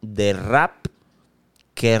de rap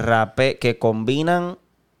que combinan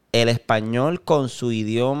el español con su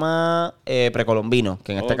idioma precolombino,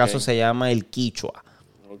 que en este caso se llama el quichua.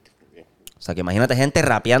 Okay. O sea, que imagínate gente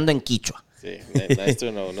rapeando en quichua. Sí,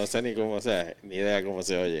 no sé ni cómo, o sea, ni idea cómo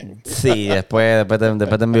se oye. Sí, después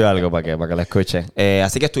te envío algo para que la escuchen.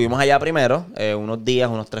 Así que estuvimos allá primero, unos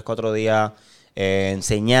 3, 4 días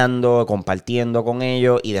enseñando, compartiendo con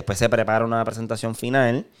ellos, y después se prepara una presentación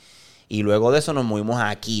final. Y luego de eso nos movimos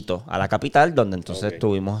a Quito, a la capital, donde entonces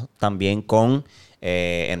estuvimos también con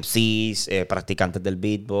MCs, practicantes del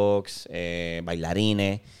beatbox,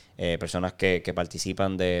 bailarines, personas que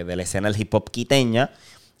participan de la escena del hip hop quiteña,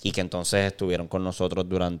 y que entonces estuvieron con nosotros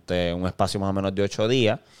durante un espacio más o menos de 8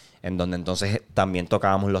 días, en donde entonces también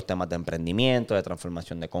tocábamos los temas de emprendimiento, de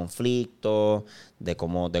transformación de conflictos, de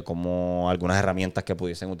cómo algunas herramientas que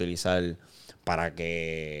pudiesen utilizar para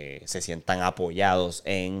que se sientan apoyados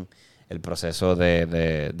en el proceso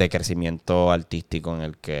de crecimiento artístico en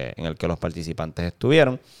el que los participantes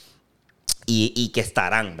estuvieron y que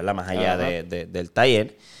estarán, ¿verdad? Más allá del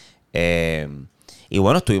taller. Y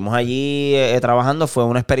bueno, estuvimos allí trabajando. Fue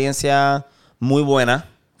una experiencia muy buena.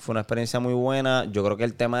 Yo creo que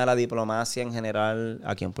el tema de la diplomacia en general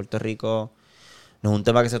aquí en Puerto Rico no es un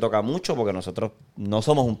tema que se toca mucho porque nosotros no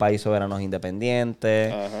somos un país soberano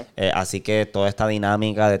independiente. Así que toda esta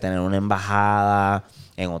dinámica de tener una embajada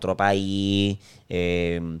en otro país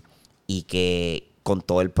y que con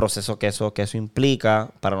todo el proceso que eso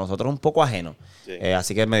implica, para nosotros es un poco ajeno. Sí.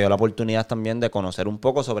 Así que me dio la oportunidad también de conocer un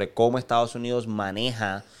poco sobre cómo Estados Unidos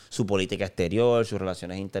maneja su política exterior, sus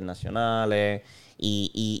relaciones internacionales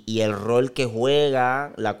y el rol que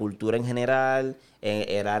juega la cultura en general,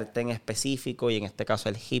 el arte en específico y en este caso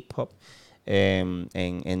el hip hop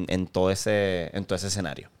en todo ese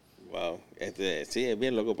escenario. Wow, sí, es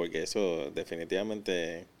bien loco porque eso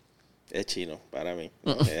definitivamente es chino para mí.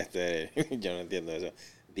 Yo no entiendo eso.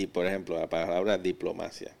 Por ejemplo, la palabra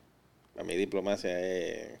diplomacia. Para mí diplomacia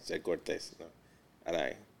es ser cortés, ¿no?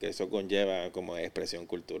 Ahora, que eso conlleva como expresión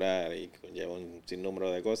cultural y conlleva un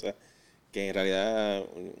sinnúmero de cosas que en realidad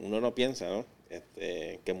uno no piensa, ¿no?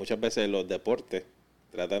 Que muchas veces los deportes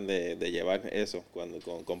tratan de llevar eso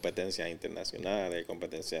con competencias internacionales,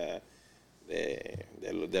 competencias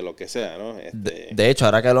de lo que sea, ¿no? De hecho,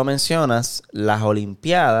 ahora que lo mencionas, las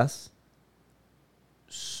Olimpiadas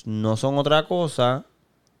no son otra cosa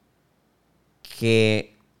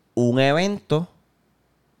que un evento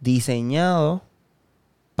diseñado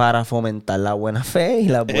para fomentar la buena fe y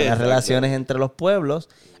las buenas relaciones entre los pueblos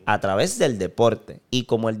a través del deporte. Y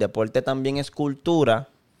como el deporte también es cultura,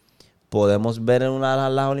 podemos ver en una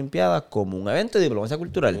de las Olimpiadas como un evento de diplomacia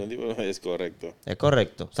cultural. Es correcto. Es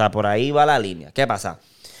correcto. O sea, por ahí va la línea. ¿Qué pasa?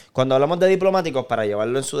 Cuando hablamos de diplomáticos, para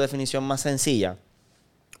llevarlo en su definición más sencilla,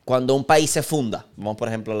 cuando un país se funda, vamos por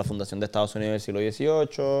ejemplo a la fundación de Estados Unidos del siglo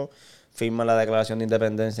XVIII, firma la Declaración de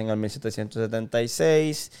Independencia en el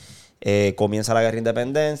 1776, comienza la Guerra de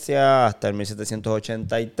Independencia hasta el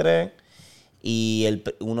 1783, y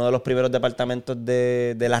uno de los primeros departamentos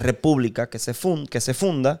de la República que se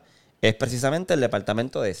funda es precisamente el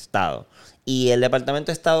Departamento de Estado. Y el Departamento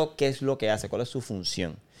de Estado, ¿qué es lo que hace? ¿Cuál es su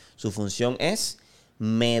función? Su función es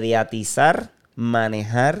mediatizar,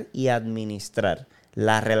 manejar y administrar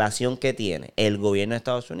la relación que tiene el gobierno de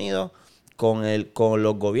Estados Unidos con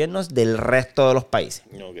los gobiernos del resto de los países.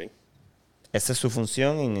 Okay. Esa es su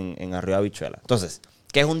función en Arroyo Habichuela. Entonces,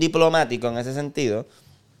 ¿qué es un diplomático en ese sentido?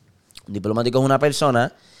 Un diplomático es una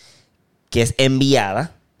persona que es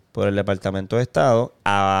enviada por el Departamento de Estado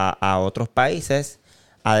a otros países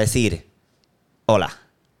a decir, hola,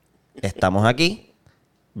 estamos aquí,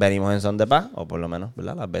 venimos en son de paz, o por lo menos,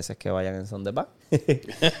 ¿verdad? Las veces que vayan en son de paz,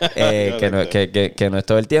 que no es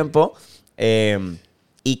todo el tiempo,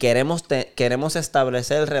 y queremos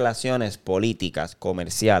establecer relaciones políticas,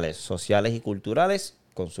 comerciales, sociales y culturales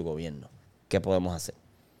con su gobierno. ¿Qué podemos hacer?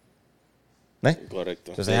 ¿Ves?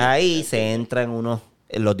 Correcto. Entonces Sí, ahí se entran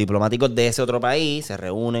los diplomáticos de ese otro país, se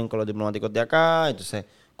reúnen con los diplomáticos de acá, entonces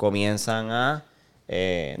comienzan a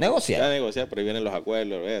negociar. Ya negociar, pero ahí vienen los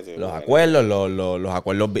acuerdos. Eso, Los acuerdos,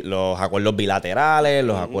 los acuerdos bilaterales,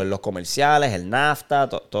 los acuerdos comerciales, el NAFTA,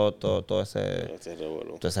 todo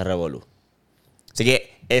ese revolú. Así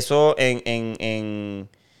que eso en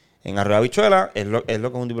Arroyo Habichuela es lo que es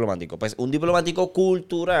un diplomático. Pues un diplomático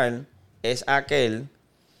cultural es aquel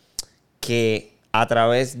que a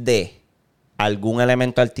través de algún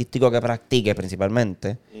elemento artístico que practique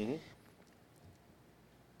principalmente,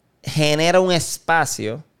 genera un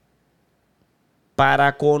espacio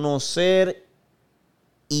para conocer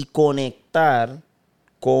y conectar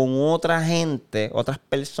con otra gente, otras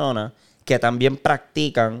personas que también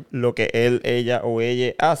practican lo que él, ella o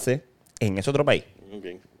ella hace en ese otro país.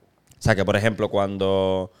 Okay. O sea que, por ejemplo,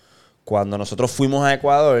 cuando nosotros fuimos a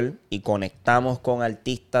Ecuador y conectamos con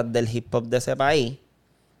artistas del hip hop de ese país,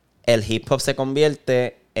 el hip hop se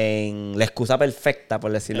convierte en la excusa perfecta,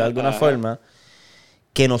 por decirlo de alguna forma,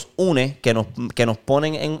 que nos une, que nos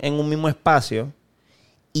ponen en un mismo espacio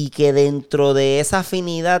y que dentro de esa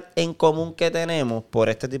afinidad en común que tenemos por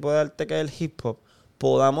este tipo de arte que es el hip hop,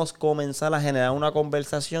 podamos comenzar a generar una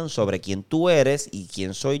conversación sobre quién tú eres y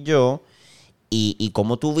quién soy yo y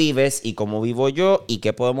cómo tú vives y cómo vivo yo y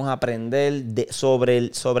qué podemos aprender sobre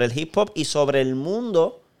el hip hop y sobre el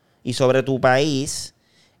mundo y sobre tu país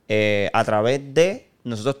a través de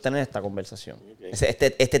nosotros tener esta conversación. Okay.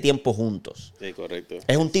 Este tiempo juntos. Sí, correcto.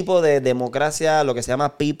 Es un tipo de democracia, lo que se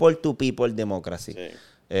llama people to people democracy. Sí.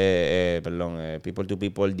 People to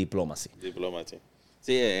people diplomacy. Diplomacy.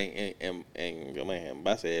 Sí, en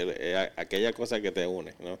base a aquella cosa que te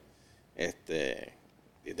une, ¿no?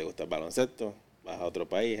 Si te gusta el baloncesto, vas a otro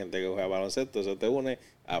país, gente que juega baloncesto, eso te une,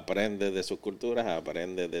 aprendes de sus culturas,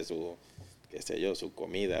 aprendes de su, qué sé yo, su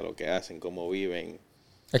comida, lo que hacen, cómo viven.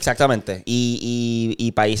 Exactamente.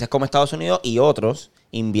 Y países como Estados Unidos y otros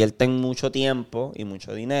invierten mucho tiempo y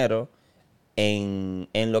mucho dinero en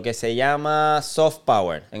lo que se llama soft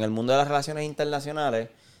power. En el mundo de las relaciones internacionales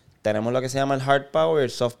tenemos lo que se llama el hard power y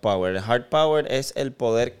el soft power. El hard power es el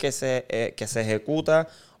poder que se ejecuta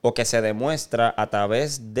o que se demuestra a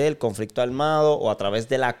través del conflicto armado o a través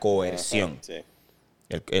de la coerción. Sí.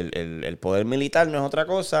 El poder militar no es otra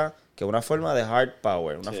cosa que una forma de hard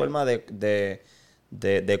power, una forma de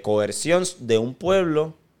coerción de un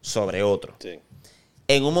pueblo sobre otro. Sí.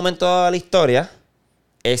 En un momento dado de la historia,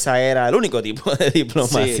 esa era el único tipo de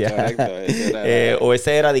diplomacia. Sí, correcto. O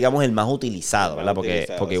ese era, digamos, el más utilizado, ¿verdad?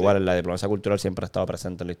 Porque igual la diplomacia cultural siempre ha estado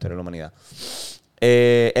presente en la historia de la humanidad.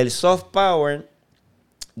 El soft power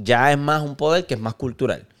ya es más un poder que es más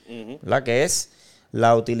cultural, ¿verdad? Que es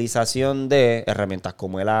la utilización de herramientas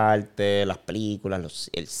como el arte, las películas,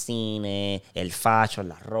 el cine, el fashion,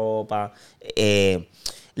 la ropa,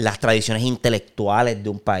 las tradiciones intelectuales de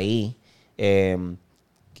un país,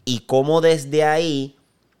 y cómo desde ahí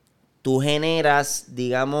tú generas,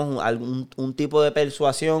 digamos, un tipo de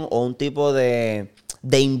persuasión o un tipo de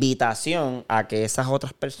invitación a que esas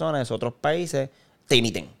otras personas, esos otros países, te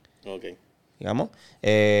imiten. Okay. Digamos.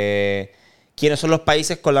 ¿Quiénes son los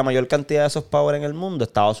países con la mayor cantidad de soft power en el mundo?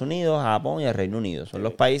 Estados Unidos, Japón y el Reino Unido. Son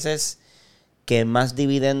los países que más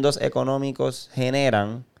dividendos económicos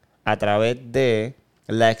generan a través de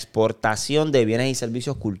la exportación de bienes y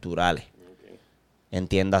servicios culturales. Okay.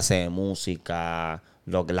 Entiéndase música,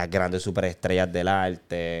 las grandes superestrellas del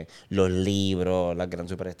arte, los libros, las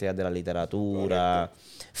grandes superestrellas de la literatura,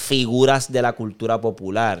 figuras de la cultura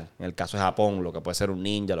popular. En el caso de Japón, lo que puede ser un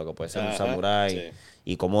ninja, lo que puede ser un samurái. Sí.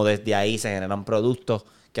 Y cómo desde ahí se generan productos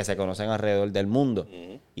que se conocen alrededor del mundo.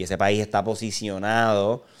 Y ese país está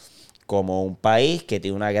posicionado como un país que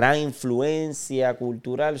tiene una gran influencia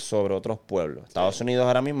cultural sobre otros pueblos. Estados Unidos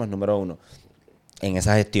ahora mismo es número 1 en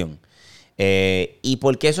esa gestión. ¿Y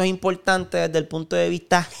por qué eso es importante desde el punto de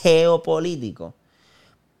vista geopolítico?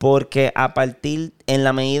 Porque en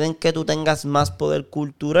la medida en que tú tengas más poder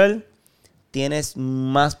cultural, tienes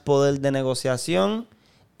más poder de negociación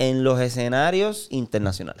en los escenarios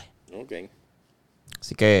internacionales. Okay.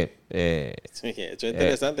 Así que... sí, eso es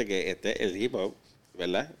interesante que el hip hop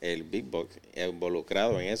 ¿verdad? El beatbox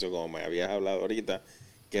involucrado en eso, como me habías hablado ahorita,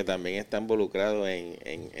 que también está involucrado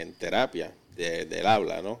en terapia del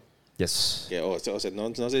habla, ¿no? Yes. Que, o sea,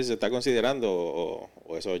 no sé si se está considerando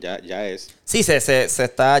o eso ya es. Sí, ya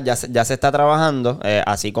se está trabajando.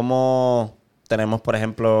 Así como tenemos, por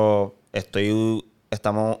ejemplo,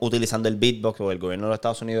 estamos utilizando el beatbox, o el gobierno de los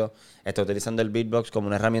Estados Unidos está utilizando el beatbox como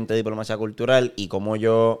una herramienta de diplomacia cultural, y como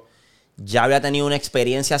yo ya había tenido una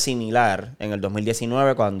experiencia similar en el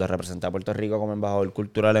 2019 cuando representé a Puerto Rico como embajador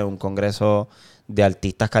cultural en un congreso de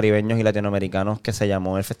artistas caribeños y latinoamericanos que se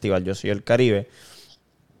llamó el Festival Yo Soy el Caribe.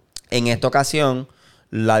 En esta ocasión,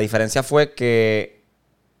 la diferencia fue que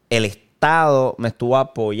el Estado me estuvo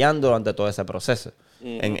apoyando durante todo ese proceso.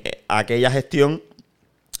 En aquella gestión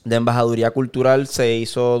de embajaduría cultural se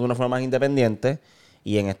hizo de una forma más independiente,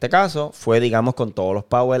 y en este caso fue, digamos, con todos los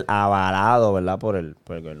powers avalado, ¿verdad? Por el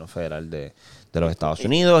gobierno federal de los Estados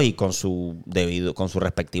Unidos, y con su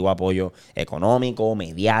respectivo apoyo económico,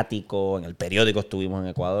 mediático. En el periódico estuvimos en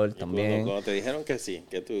Ecuador también. Cuando te dijeron que sí,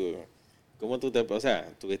 ¿cómo tú o sea,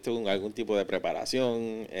 tuviste algún tipo de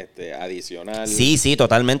preparación adicional? Sí,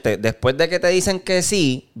 totalmente. Después de que te dicen que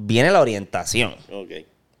sí, viene la orientación. Ok.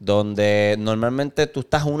 Donde normalmente tú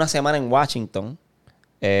estás una semana en Washington,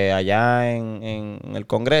 allá en el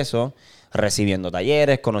Congreso, recibiendo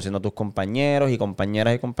talleres, conociendo a tus compañeros y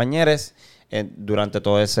compañeras durante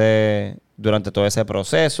todo ese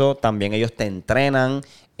proceso. También ellos te entrenan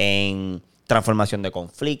en transformación de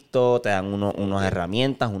conflicto, te dan unas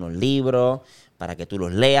herramientas, unos libros para que tú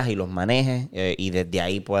los leas y los manejes, y desde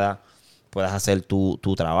ahí puedas hacer tu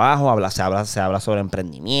trabajo. Se habla sobre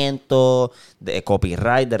emprendimiento, de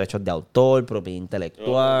copyright, derechos de autor, propiedad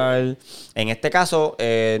intelectual. En este caso,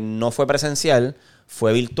 no fue presencial,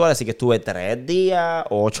 fue virtual, así que estuve 3 días,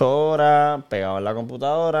 8 horas, pegado en la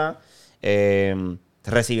computadora,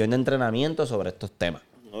 recibiendo entrenamiento sobre estos temas.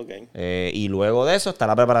 Okay. Y luego de eso está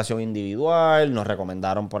la preparación individual. Nos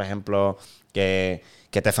recomendaron, por ejemplo, que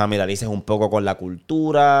te familiarices un poco con la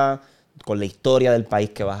cultura, con la historia del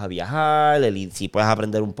país que vas a viajar, si puedes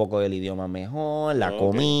aprender un poco del idioma mejor, la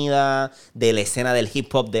comida, de la escena del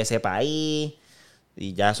hip hop de ese país.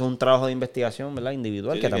 Y ya eso es un trabajo de investigación, ¿verdad?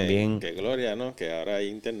 Individual, Sí, que también... Que gloria, ¿no? Que ahora hay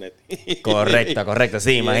internet. Correcto.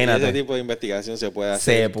 Sí, imagínate. Ese tipo de investigación se puede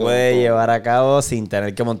hacer. Se puede llevar a cabo sin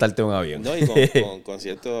tener que montarte un avión. No, y con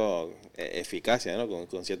cierta eficacia, ¿no?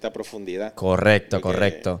 Con cierta profundidad. Correcto.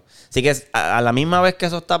 Así que a la misma vez que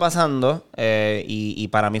eso está pasando, y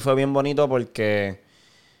para mí fue bien bonito porque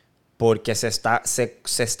se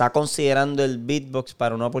está considerando el beatbox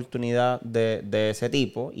para una oportunidad de ese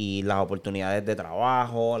tipo, y las oportunidades de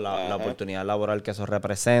trabajo, la oportunidad laboral que eso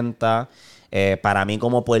representa. Para mí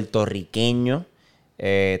como puertorriqueño,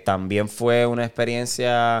 también fue una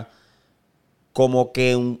experiencia como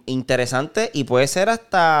que interesante, y puede ser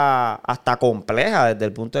hasta compleja desde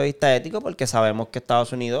el punto de vista ético, porque sabemos que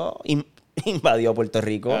Estados Unidos invadió Puerto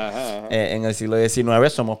Rico en el siglo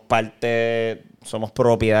XIX. Somos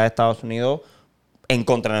propiedad de Estados Unidos en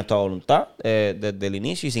contra de nuestra voluntad desde el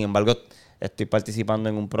inicio, y sin embargo estoy participando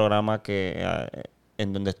en un programa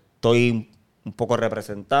en donde estoy un poco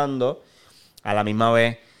representando. A la misma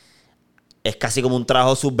vez es casi como un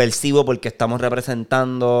trabajo subversivo, porque estamos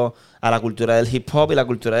representando a la cultura del hip hop, y la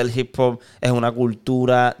cultura del hip hop es una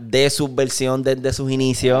cultura de subversión desde sus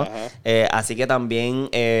inicios. Así que también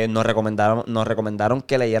nos recomendaron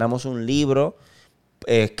que leyéramos un libro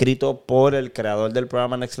escrito por el creador del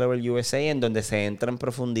programa Next Level USA, en donde se entra en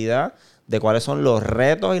profundidad de cuáles son los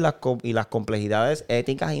retos y las complejidades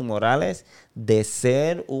éticas y morales de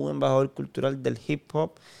ser un embajador cultural del hip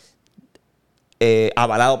hop,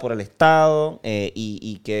 avalado por el Estado,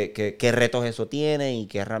 y qué retos eso tiene, y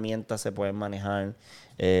qué herramientas se pueden manejar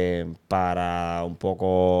para un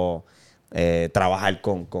poco trabajar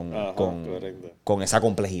con esa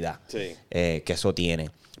complejidad que eso tiene.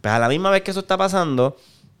 Pues a la misma vez que eso está pasando,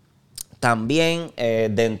 también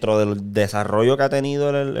dentro del desarrollo que ha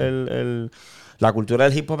tenido la cultura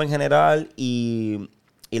del hip hop en general, y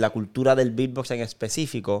la cultura del beatbox en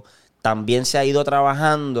específico, también se ha ido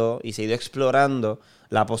trabajando y se ha ido explorando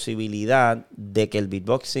la posibilidad de que el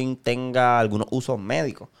beatboxing tenga algunos usos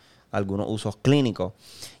médicos, algunos usos clínicos.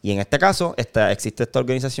 Y en este caso existe esta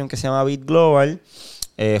organización que se llama Beat Global,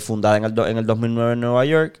 fundada en el 2009 en Nueva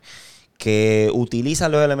York, que utiliza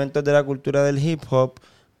los elementos de la cultura del hip hop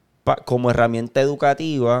como herramienta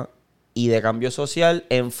educativa y de cambio social,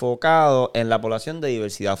 enfocado en la población de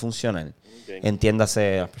diversidad funcional.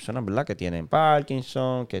 Entiéndase las personas, ¿verdad?, que tienen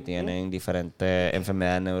Parkinson, que tienen diferentes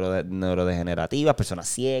enfermedades neurodegenerativas, personas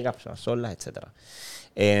ciegas, personas sordas, etc.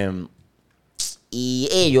 Y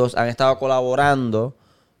ellos han estado colaborando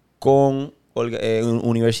con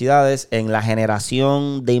universidades en la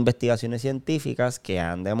generación de investigaciones científicas que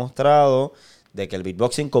han demostrado de que el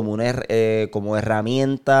beatboxing como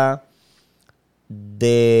herramienta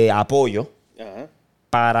de apoyo Ajá.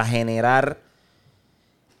 para generar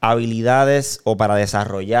habilidades o para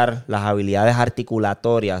desarrollar las habilidades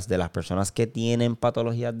articulatorias de las personas que tienen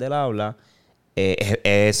patologías del habla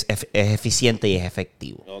es eficiente y es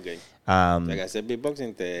efectivo. Ok. Um, O sea, que hacer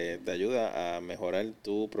beatboxing te ayuda a mejorar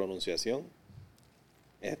tu pronunciación.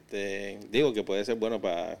 Digo que puede ser bueno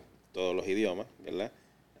para todos los idiomas, ¿verdad?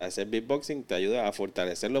 Hacer beatboxing te ayuda a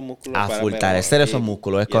fortalecer los músculos A fortalecer esos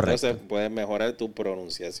músculos, es correcto. Entonces puedes mejorar tu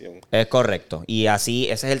pronunciación. Es correcto. Y así,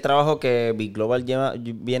 ese es el trabajo que Big Global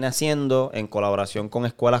viene haciendo en colaboración con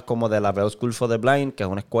escuelas como de la Bell School for the Blind, que es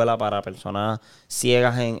una escuela para personas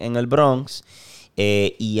ciegas en el Bronx.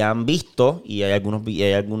 Y han visto, y hay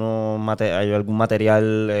hay algún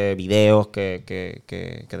material, videos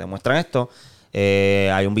que demuestran esto.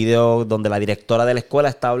 Hay un video donde la directora de la escuela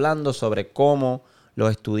está hablando sobre cómo los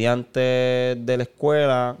estudiantes de la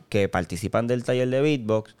escuela que participan del taller de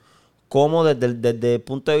beatbox, cómo desde el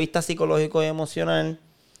punto de vista psicológico y emocional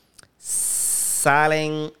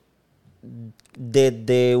salen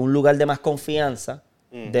desde un lugar de más confianza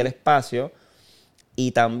del espacio,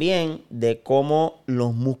 y también de cómo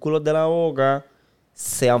los músculos de la boca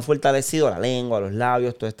se han fortalecido, la lengua, los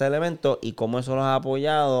labios, todo este elemento, y cómo eso los ha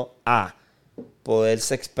apoyado a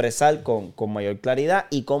poderse expresar con mayor claridad,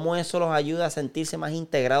 y cómo eso los ayuda a sentirse más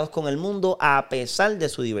integrados con el mundo a pesar de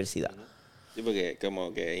su diversidad. Sí, porque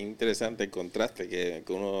como que es interesante el contraste que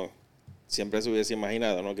uno siempre se hubiese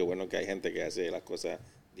imaginado, ¿no? Que bueno que hay gente que hace las cosas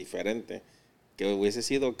diferentes. Que hubiese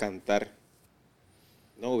sido cantar.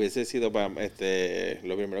 No, hubiese sido para, lo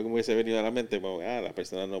primero que me hubiese venido a la mente, como, las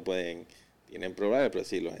personas no pueden, tienen problemas, pero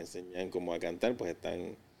si los enseñan como a cantar, pues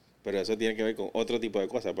están, pero eso tiene que ver con otro tipo de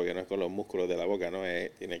cosas, porque no es con los músculos de la boca, ¿no?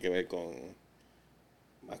 Tiene que ver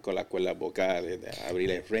más con las cuerdas vocales, de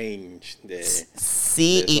abrir el range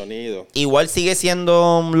Sí, de sonido. Igual sigue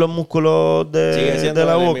siendo los músculos de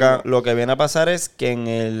la boca. Lo que viene a pasar es que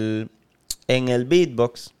en el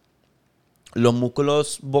beatbox, los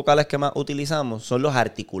músculos vocales que más utilizamos son los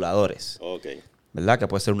articuladores. Ok. ¿Verdad? Que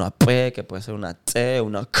puede ser una P, que puede ser una T,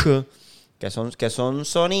 una K, que son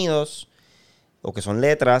sonidos o que son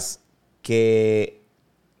letras que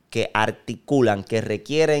articulan, que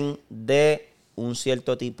requieren de un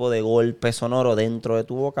cierto tipo de golpe sonoro dentro de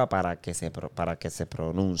tu boca para que se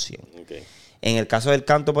pronuncien. Okay. En el caso del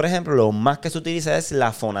canto, por ejemplo, lo más que se utiliza es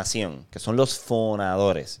la fonación, que son los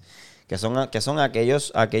fonadores, que son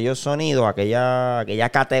aquellos sonidos, aquella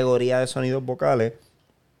categoría de sonidos vocales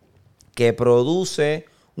que produce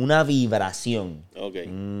una vibración. Okay.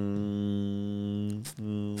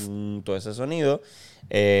 Todo ese sonido.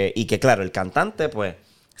 Y que, claro, el cantante, pues,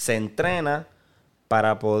 se entrena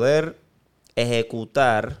para poder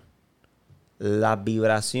ejecutar las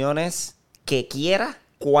vibraciones que quiera,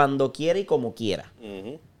 cuando quiera y como quiera.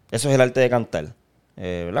 Uh-huh. Eso es el arte de cantar.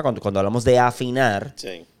 ¿Verdad? Cuando hablamos de afinar,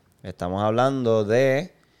 sí, estamos hablando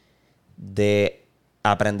de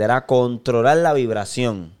aprender a controlar la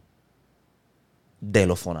vibración de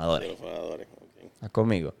los fonadores. de los fonadores. Okay. ¿Estás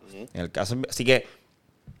conmigo? Uh-huh. En el caso, así que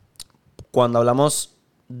cuando hablamos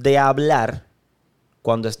de hablar,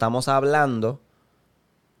 cuando estamos hablando,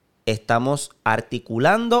 estamos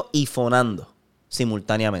articulando y fonando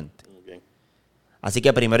simultáneamente. Okay. Así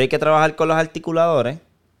que primero hay que trabajar con los articuladores,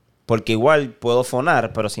 porque igual puedo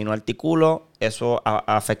fonar, pero si no articulo, eso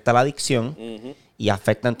afecta la dicción Uh-huh. y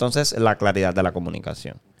afecta entonces la claridad de la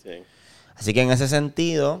comunicación. Sí. Así que en ese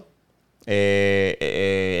sentido,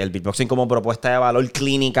 el beatboxing como propuesta de valor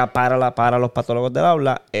clínica para los patólogos del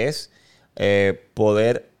habla es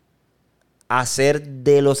poder hacer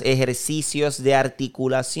de los ejercicios de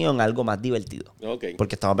articulación algo más divertido. Okay.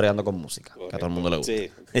 Porque estamos bregando con música, que a todo el mundo le gusta.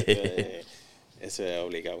 Sí, eso es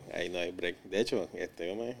obligado. Ahí no hay break. De hecho,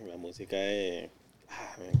 la música es...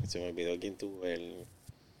 se me olvidó quién tuvo el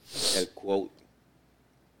quote.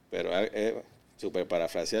 Pero es súper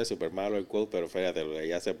parafraseado, súper malo el quote, pero fíjate, lo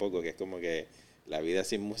leí hace poco, que es como que la vida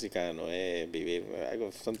sin música no es vivir.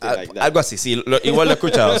 Algo así, sí. Igual lo he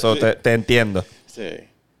escuchado, te entiendo. Sí.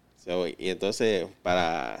 Y entonces,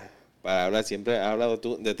 para hablar, siempre has hablado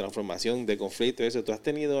tú de transformación, de conflicto, eso. ¿Tú has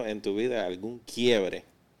tenido en tu vida algún quiebre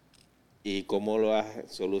y cómo lo has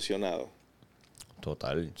solucionado?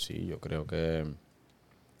 Total, sí. Yo creo que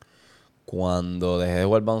cuando dejé de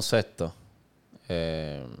jugar baloncesto,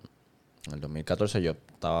 en el 2014 yo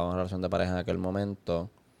estaba en una relación de pareja en aquel momento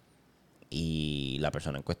y la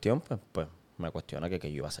persona en cuestión, pues me cuestiona que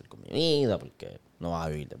qué yo iba a hacer con mi vida, porque no vas a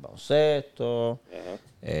vivir del baloncesto. Ajá.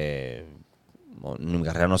 mi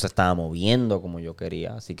carrera no se estaba moviendo como yo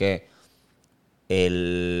quería. Así que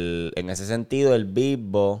en ese sentido el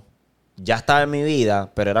béisbol ya estaba en mi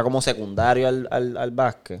vida, pero era como secundario al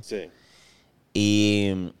básquet. Sí.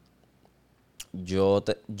 Y yo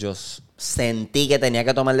sentí que tenía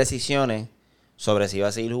que tomar decisiones sobre si iba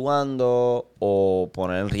a seguir jugando o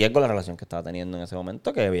poner en riesgo la relación que estaba teniendo en ese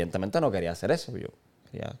momento, que evidentemente no quería hacer eso. Yo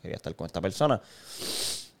quería estar con esta persona.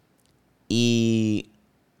 Y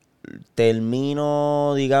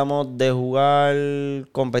termino, digamos, de jugar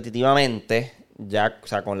competitivamente, ya, o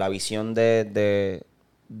sea, con la visión de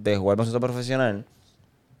jugar baloncesto profesional.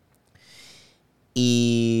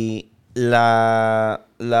 Y la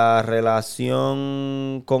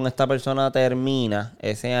relación con esta persona termina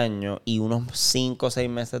ese año y unos 5 o 6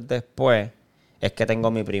 meses después es que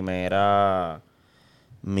tengo mi primera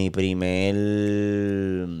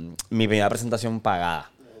presentación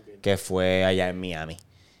pagada, que fue allá en Miami.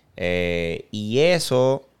 Y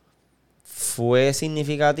eso fue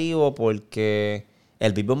significativo porque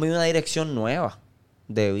el béisbol me dio una dirección nueva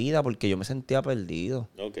de vida porque yo me sentía perdido.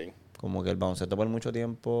 Okay. Como que el baloncesto por mucho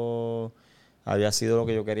tiempo había sido lo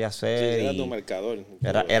que yo quería hacer. Sí, era y tu marcador.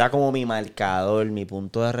 era como mi marcador, mi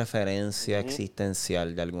punto de referencia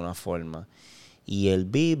existencial de alguna forma. Y el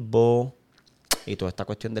beatbox y toda esta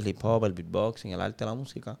cuestión del hip hop, el beatboxing, el arte, la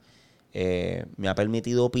música, me ha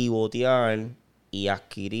permitido pivotear y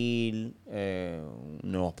adquirir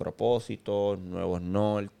nuevos propósitos, nuevos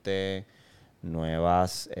nortes,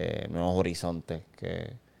 nuevos horizontes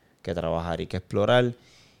que trabajar y que explorar.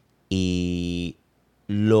 Y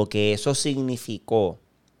lo que eso significó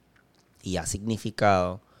y ha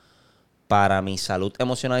significado para mi salud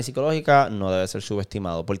emocional y psicológica no debe ser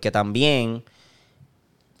subestimado. Porque también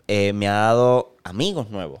me ha dado amigos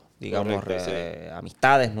nuevos, digamos, Correcto,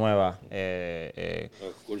 amistades nuevas.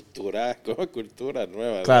 Culturas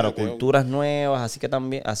nuevas. Claro, culturas nuevas.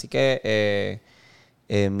 Así que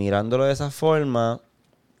mirándolo de esa forma,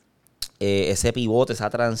 ese pivote,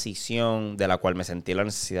 esa transición de la cual me sentí la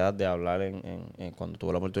necesidad de hablar cuando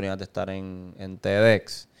tuve la oportunidad de estar en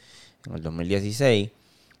TEDx en el 2016,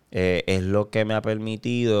 es lo que me ha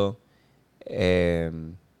permitido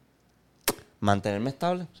mantenerme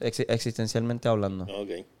estable, existencialmente hablando. Ok.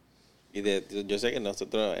 Yo sé que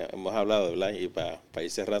nosotros hemos hablado, ¿verdad? Y para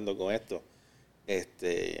ir cerrando con esto,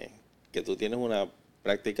 que tú tienes una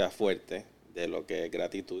práctica fuerte de lo que es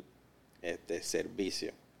gratitud,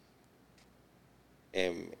 servicio.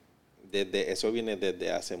 ¿Eso viene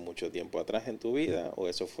desde hace mucho tiempo atrás en tu vida o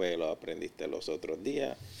eso lo aprendiste los otros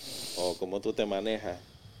días? ¿O cómo tú te manejas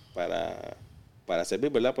para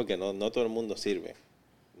servir, verdad? Porque no todo el mundo sirve.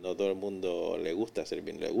 No todo el mundo le gusta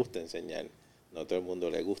servir, le gusta enseñar. No todo el mundo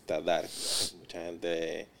le gusta dar. Mucha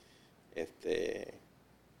gente,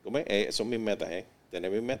 ¿cómo es? Son mis metas, Tener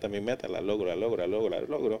mis metas, las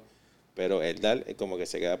logro. Pero el dar es como que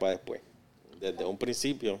se queda para después. Desde un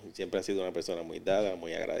principio siempre ha sido una persona muy dada,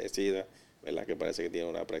 muy agradecida, ¿verdad? Que parece que tiene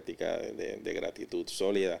una práctica de gratitud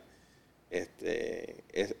sólida.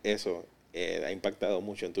 ¿Eso ha impactado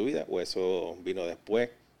mucho en tu vida o eso vino después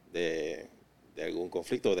de algún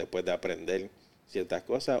conflicto o después de aprender ciertas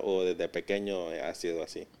cosas o desde pequeño ha sido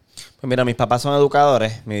así? Pues mira, mis papás son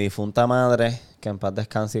educadores. Mi difunta madre, que en paz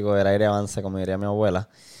descanse y era aire avance, como diría mi abuela,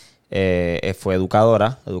 fue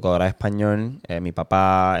educadora de español. Mi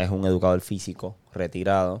papá es un educador físico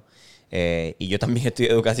retirado. Y yo también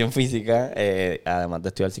estudio educación física, además de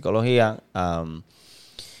estudiar psicología.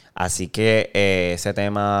 Así que ese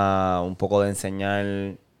tema, un poco de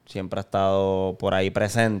enseñar, siempre ha estado por ahí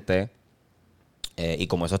presente. Y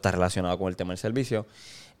como eso está relacionado con el tema del servicio.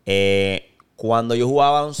 Cuando yo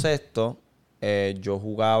jugaba baloncesto, yo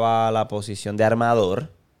jugaba la posición de armador,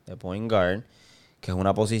 de point guard, que es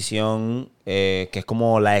una posición que es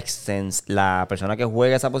como la persona que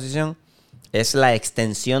juega esa posición es la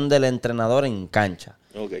extensión del entrenador en cancha.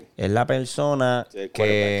 Okay. Es la persona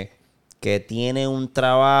que tiene un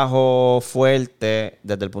trabajo fuerte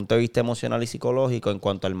desde el punto de vista emocional y psicológico en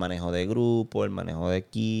cuanto al manejo de grupo, el manejo de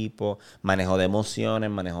equipo, manejo de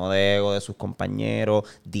emociones, manejo de ego de sus compañeros,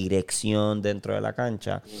 dirección dentro de la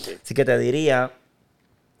cancha. Okay. Así que te diría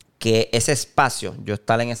que ese espacio, yo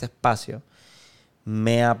estar en ese espacio,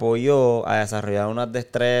 me apoyó a desarrollar unas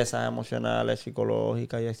destrezas emocionales,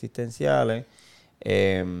 psicológicas y existenciales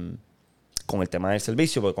con el tema del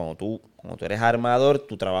servicio, porque cuando tú eres armador,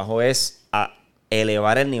 tu trabajo es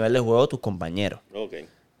elevar el nivel de juego de tus compañeros. Okay.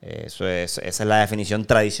 Esa es la definición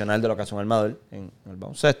tradicional de lo que hace un armador en el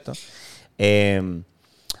baloncesto.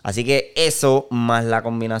 Así que eso, más la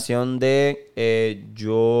combinación de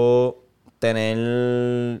yo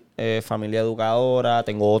tener familia educadora,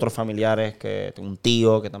 tengo otros familiares, tengo un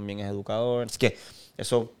tío que también es educador. Es que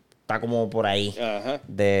eso está como por ahí. Ajá.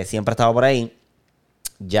 Siempre ha estado por ahí.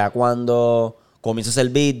 Ya cuando comienzo a hacer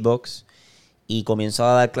beatbox y comienzo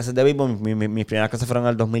a dar clases de beatbox, mis primeras clases fueron en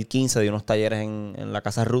el 2015, di unos talleres en la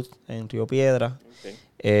Casa Ruth, en Río Piedra.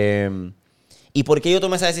 Okay. ¿Y por qué yo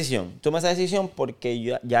tomé esa decisión? Tomé esa decisión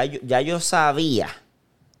porque ya yo sabía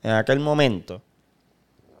en aquel momento,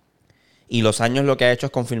 y los años lo que ha hecho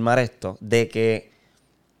es confirmar esto, de que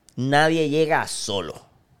nadie llega solo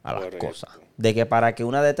a las cosas. De que para que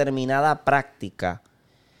una determinada práctica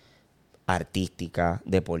artística,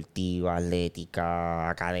 deportiva, atlética,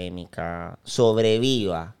 académica,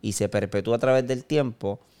 sobreviva y se perpetúe a través del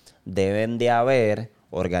tiempo, deben de haber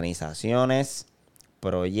organizaciones,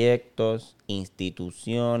 proyectos,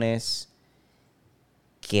 instituciones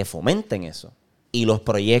que fomenten eso. Y los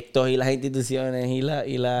proyectos y las instituciones y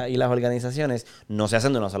las organizaciones no se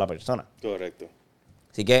hacen de una sola persona. Correcto.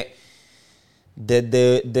 Así que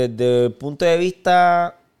desde el punto de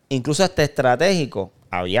vista incluso hasta estratégico,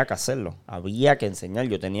 había que hacerlo, había que enseñar.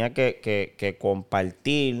 Yo tenía que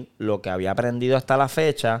compartir lo que había aprendido hasta la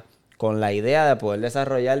fecha con la idea de poder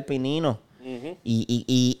desarrollar el pinino. Uh-huh.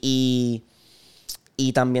 Y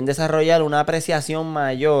también desarrollar una apreciación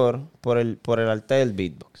mayor por el arte del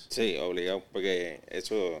beatbox. Sí, obligado, porque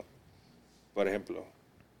eso, por ejemplo,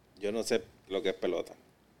 yo no sé lo que es pelota,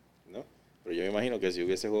 ¿no? Pero yo me imagino que si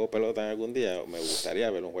hubiese juego de pelota en algún día, me gustaría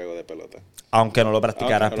ver un juego de pelota. Aunque no lo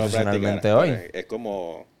practicaras profesionalmente hoy. Es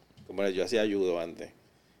como yo hacía judo antes.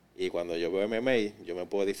 Y cuando yo veo MMA, yo me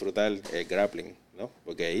puedo disfrutar el grappling, ¿no?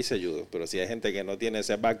 Porque hice judo. Pero si hay gente que no tiene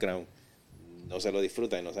ese background, no se lo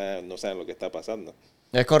disfruta y no saben lo que está pasando.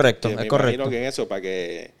 Es correcto, Me imagino que en eso, para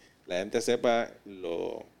que la gente sepa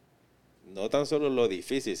no tan solo lo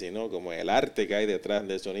difícil, sino como el arte que hay detrás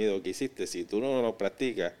del sonido que hiciste. Si tú no lo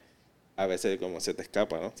practicas, a veces como se te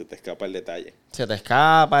escapa, ¿no? Se te escapa el detalle. Se te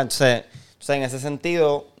escapa. Entonces, en ese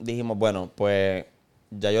sentido, dijimos, bueno, pues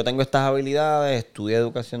ya yo tengo estas habilidades, estudié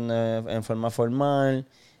educación en forma formal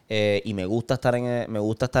y me gusta estar en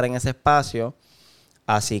ese espacio.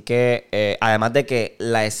 Así que, además de que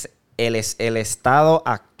el estado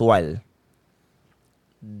actual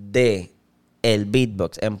de el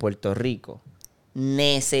beatbox en Puerto Rico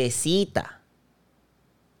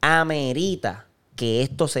amerita que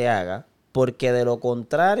esto se haga, porque de lo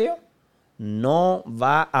contrario no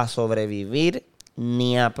va a sobrevivir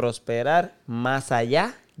ni a prosperar más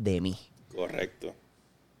allá de mí. Correcto.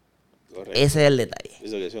 Ese es el detalle.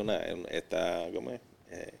 Eso que ¿cómo es?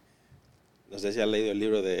 No sé si has leído el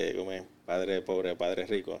libro de ¿cómo es? Padre Pobre, Padre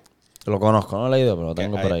Rico. Lo conozco, no lo he leído, pero lo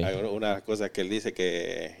tengo por ahí. Hay unas cosas que él dice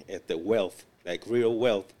que wealth, like real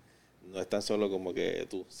wealth, no es tan solo como que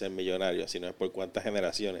tú ser millonario, sino es por cuántas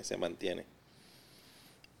generaciones se mantiene.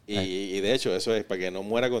 Y de hecho, eso es para que no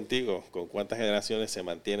muera contigo, con cuántas generaciones se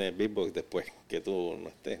mantiene el beatbox después que tú no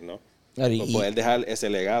estés, ¿no? Por poder dejar ese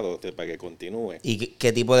legado para que continúe. Y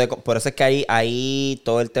qué tipo de... Por eso es que ahí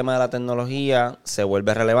todo el tema de la tecnología se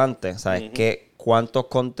vuelve relevante, ¿sabes? Uh-huh. ¿Cuántos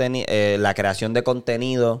contenidos... la creación de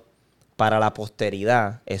contenido para la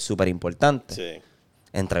posteridad es súper importante. Sí.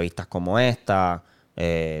 Entrevistas como esta,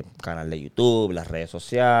 canal de YouTube, las redes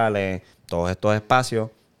sociales, todos estos espacios.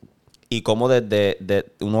 Y cómo desde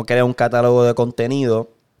uno crea un catálogo de contenido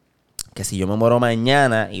que si yo me muero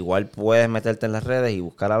mañana, igual puedes meterte en las redes y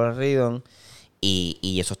buscar a Rhythm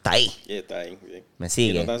y eso está ahí. Y está ahí. Sí. ¿Me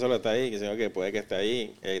sigue? Y no tan solo está ahí, sino que puede que esté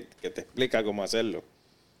ahí, que te explica cómo hacerlo.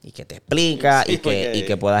 Y que te explica sí, y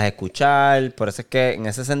que puedas escuchar. Por eso es que en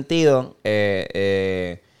ese sentido,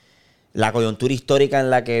 la coyuntura histórica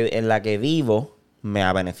en la que vivo me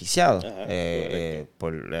ha beneficiado. Ajá,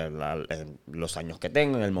 por los años que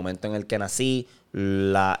tengo, en el momento en el que nací,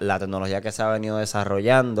 la tecnología que se ha venido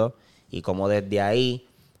desarrollando y cómo desde ahí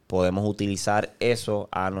podemos utilizar eso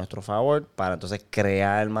a nuestro favor para entonces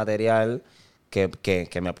crear el material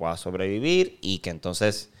que me pueda sobrevivir y que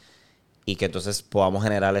entonces podamos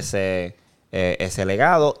generar ese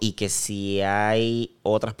legado, y que si hay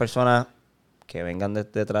otras personas que vengan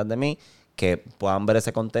detrás de mí que puedan ver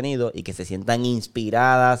ese contenido y que se sientan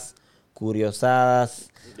inspiradas, curiosadas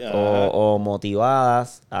o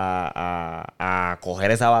motivadas a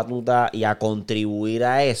coger esa batuta y a contribuir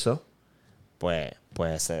a eso,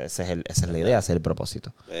 pues esa es la idea, ese es el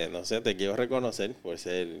propósito. No sé, te quiero reconocer por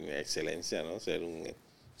ser excelencia, ¿no? Ser un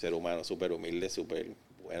ser humano súper humilde, súper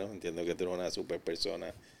bueno. Entiendo que tú eres una súper persona.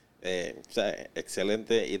 O sea,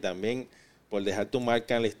 excelente. Y también por dejar tu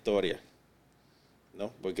marca en la historia,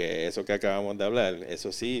 ¿no? Porque eso que acabamos de hablar,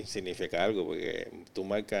 eso sí significa algo, porque tú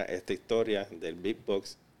marcas esta historia del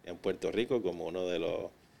beatbox en Puerto Rico como uno de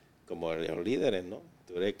los como los líderes, ¿no?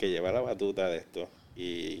 Tú eres el que lleva la batuta de esto.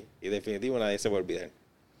 Y definitivo nadie se va a olvidar.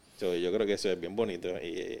 So, yo creo que eso es bien bonito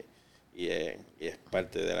y es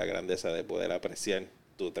parte de la grandeza de poder apreciar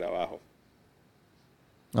tu trabajo.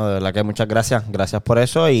 No, de verdad que muchas gracias. Gracias por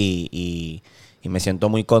eso y me siento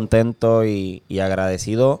muy contento y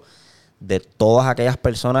agradecido de todas aquellas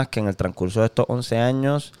personas que en el transcurso de estos 11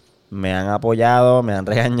 años me han apoyado, me han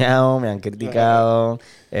regañado, me han criticado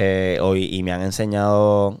y me han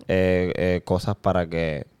enseñado cosas para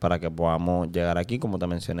que podamos llegar aquí. Como te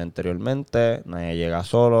mencioné anteriormente, nadie llega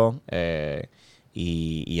solo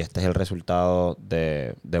y este es el resultado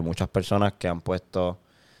de muchas personas que han puesto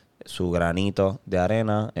su granito de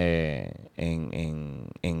arena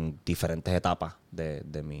en diferentes etapas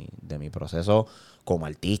de mi proceso como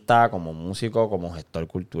artista, como músico, como gestor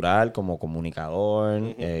cultural, como comunicador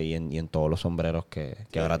y en todos los sombreros que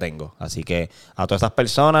ahora tengo. Así que a todas esas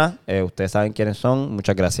personas, ustedes saben quiénes son,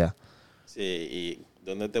 muchas gracias. Sí, y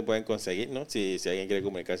 ¿dónde te pueden conseguir, no? Si alguien quiere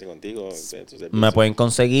comunicarse contigo. Me pueden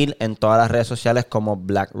conseguir en todas las redes sociales como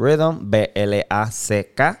Black Rhythm,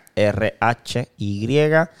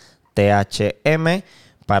 BLACKRHYTHM.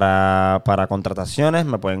 Para contrataciones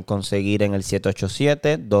me pueden conseguir en el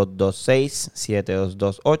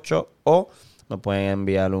 787-226-7228 o me pueden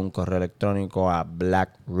enviar un correo electrónico a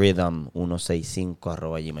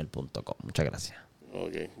blackrhythm165@gmail.com. Muchas gracias.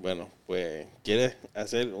 Ok, bueno, pues ¿quieres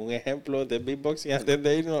hacer un ejemplo de beatboxing antes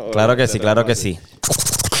de irnos? Claro que sí, claro que sí.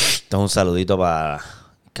 Esto es un saludito para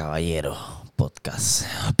Caballero Podcast.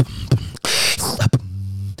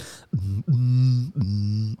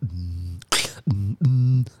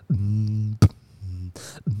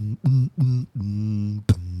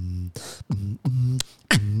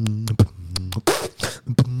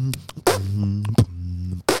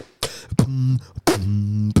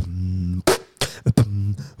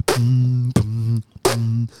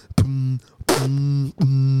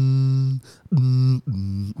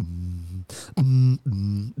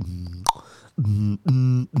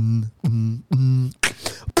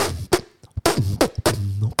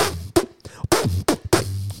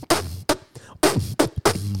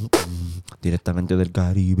 Directamente del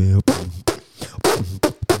Caribe.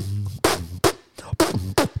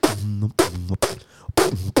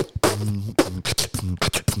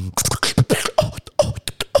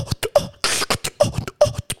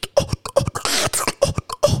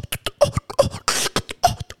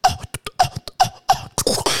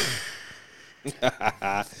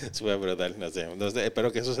 Súper brutal, no sé. Entonces,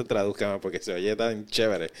 espero que eso se traduzca más porque se oye tan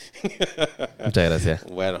chévere. Muchas gracias.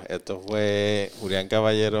 Bueno, esto fue Julián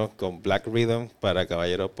Caballero con Black Rhythm para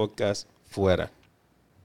Caballero Podcast. Fuera.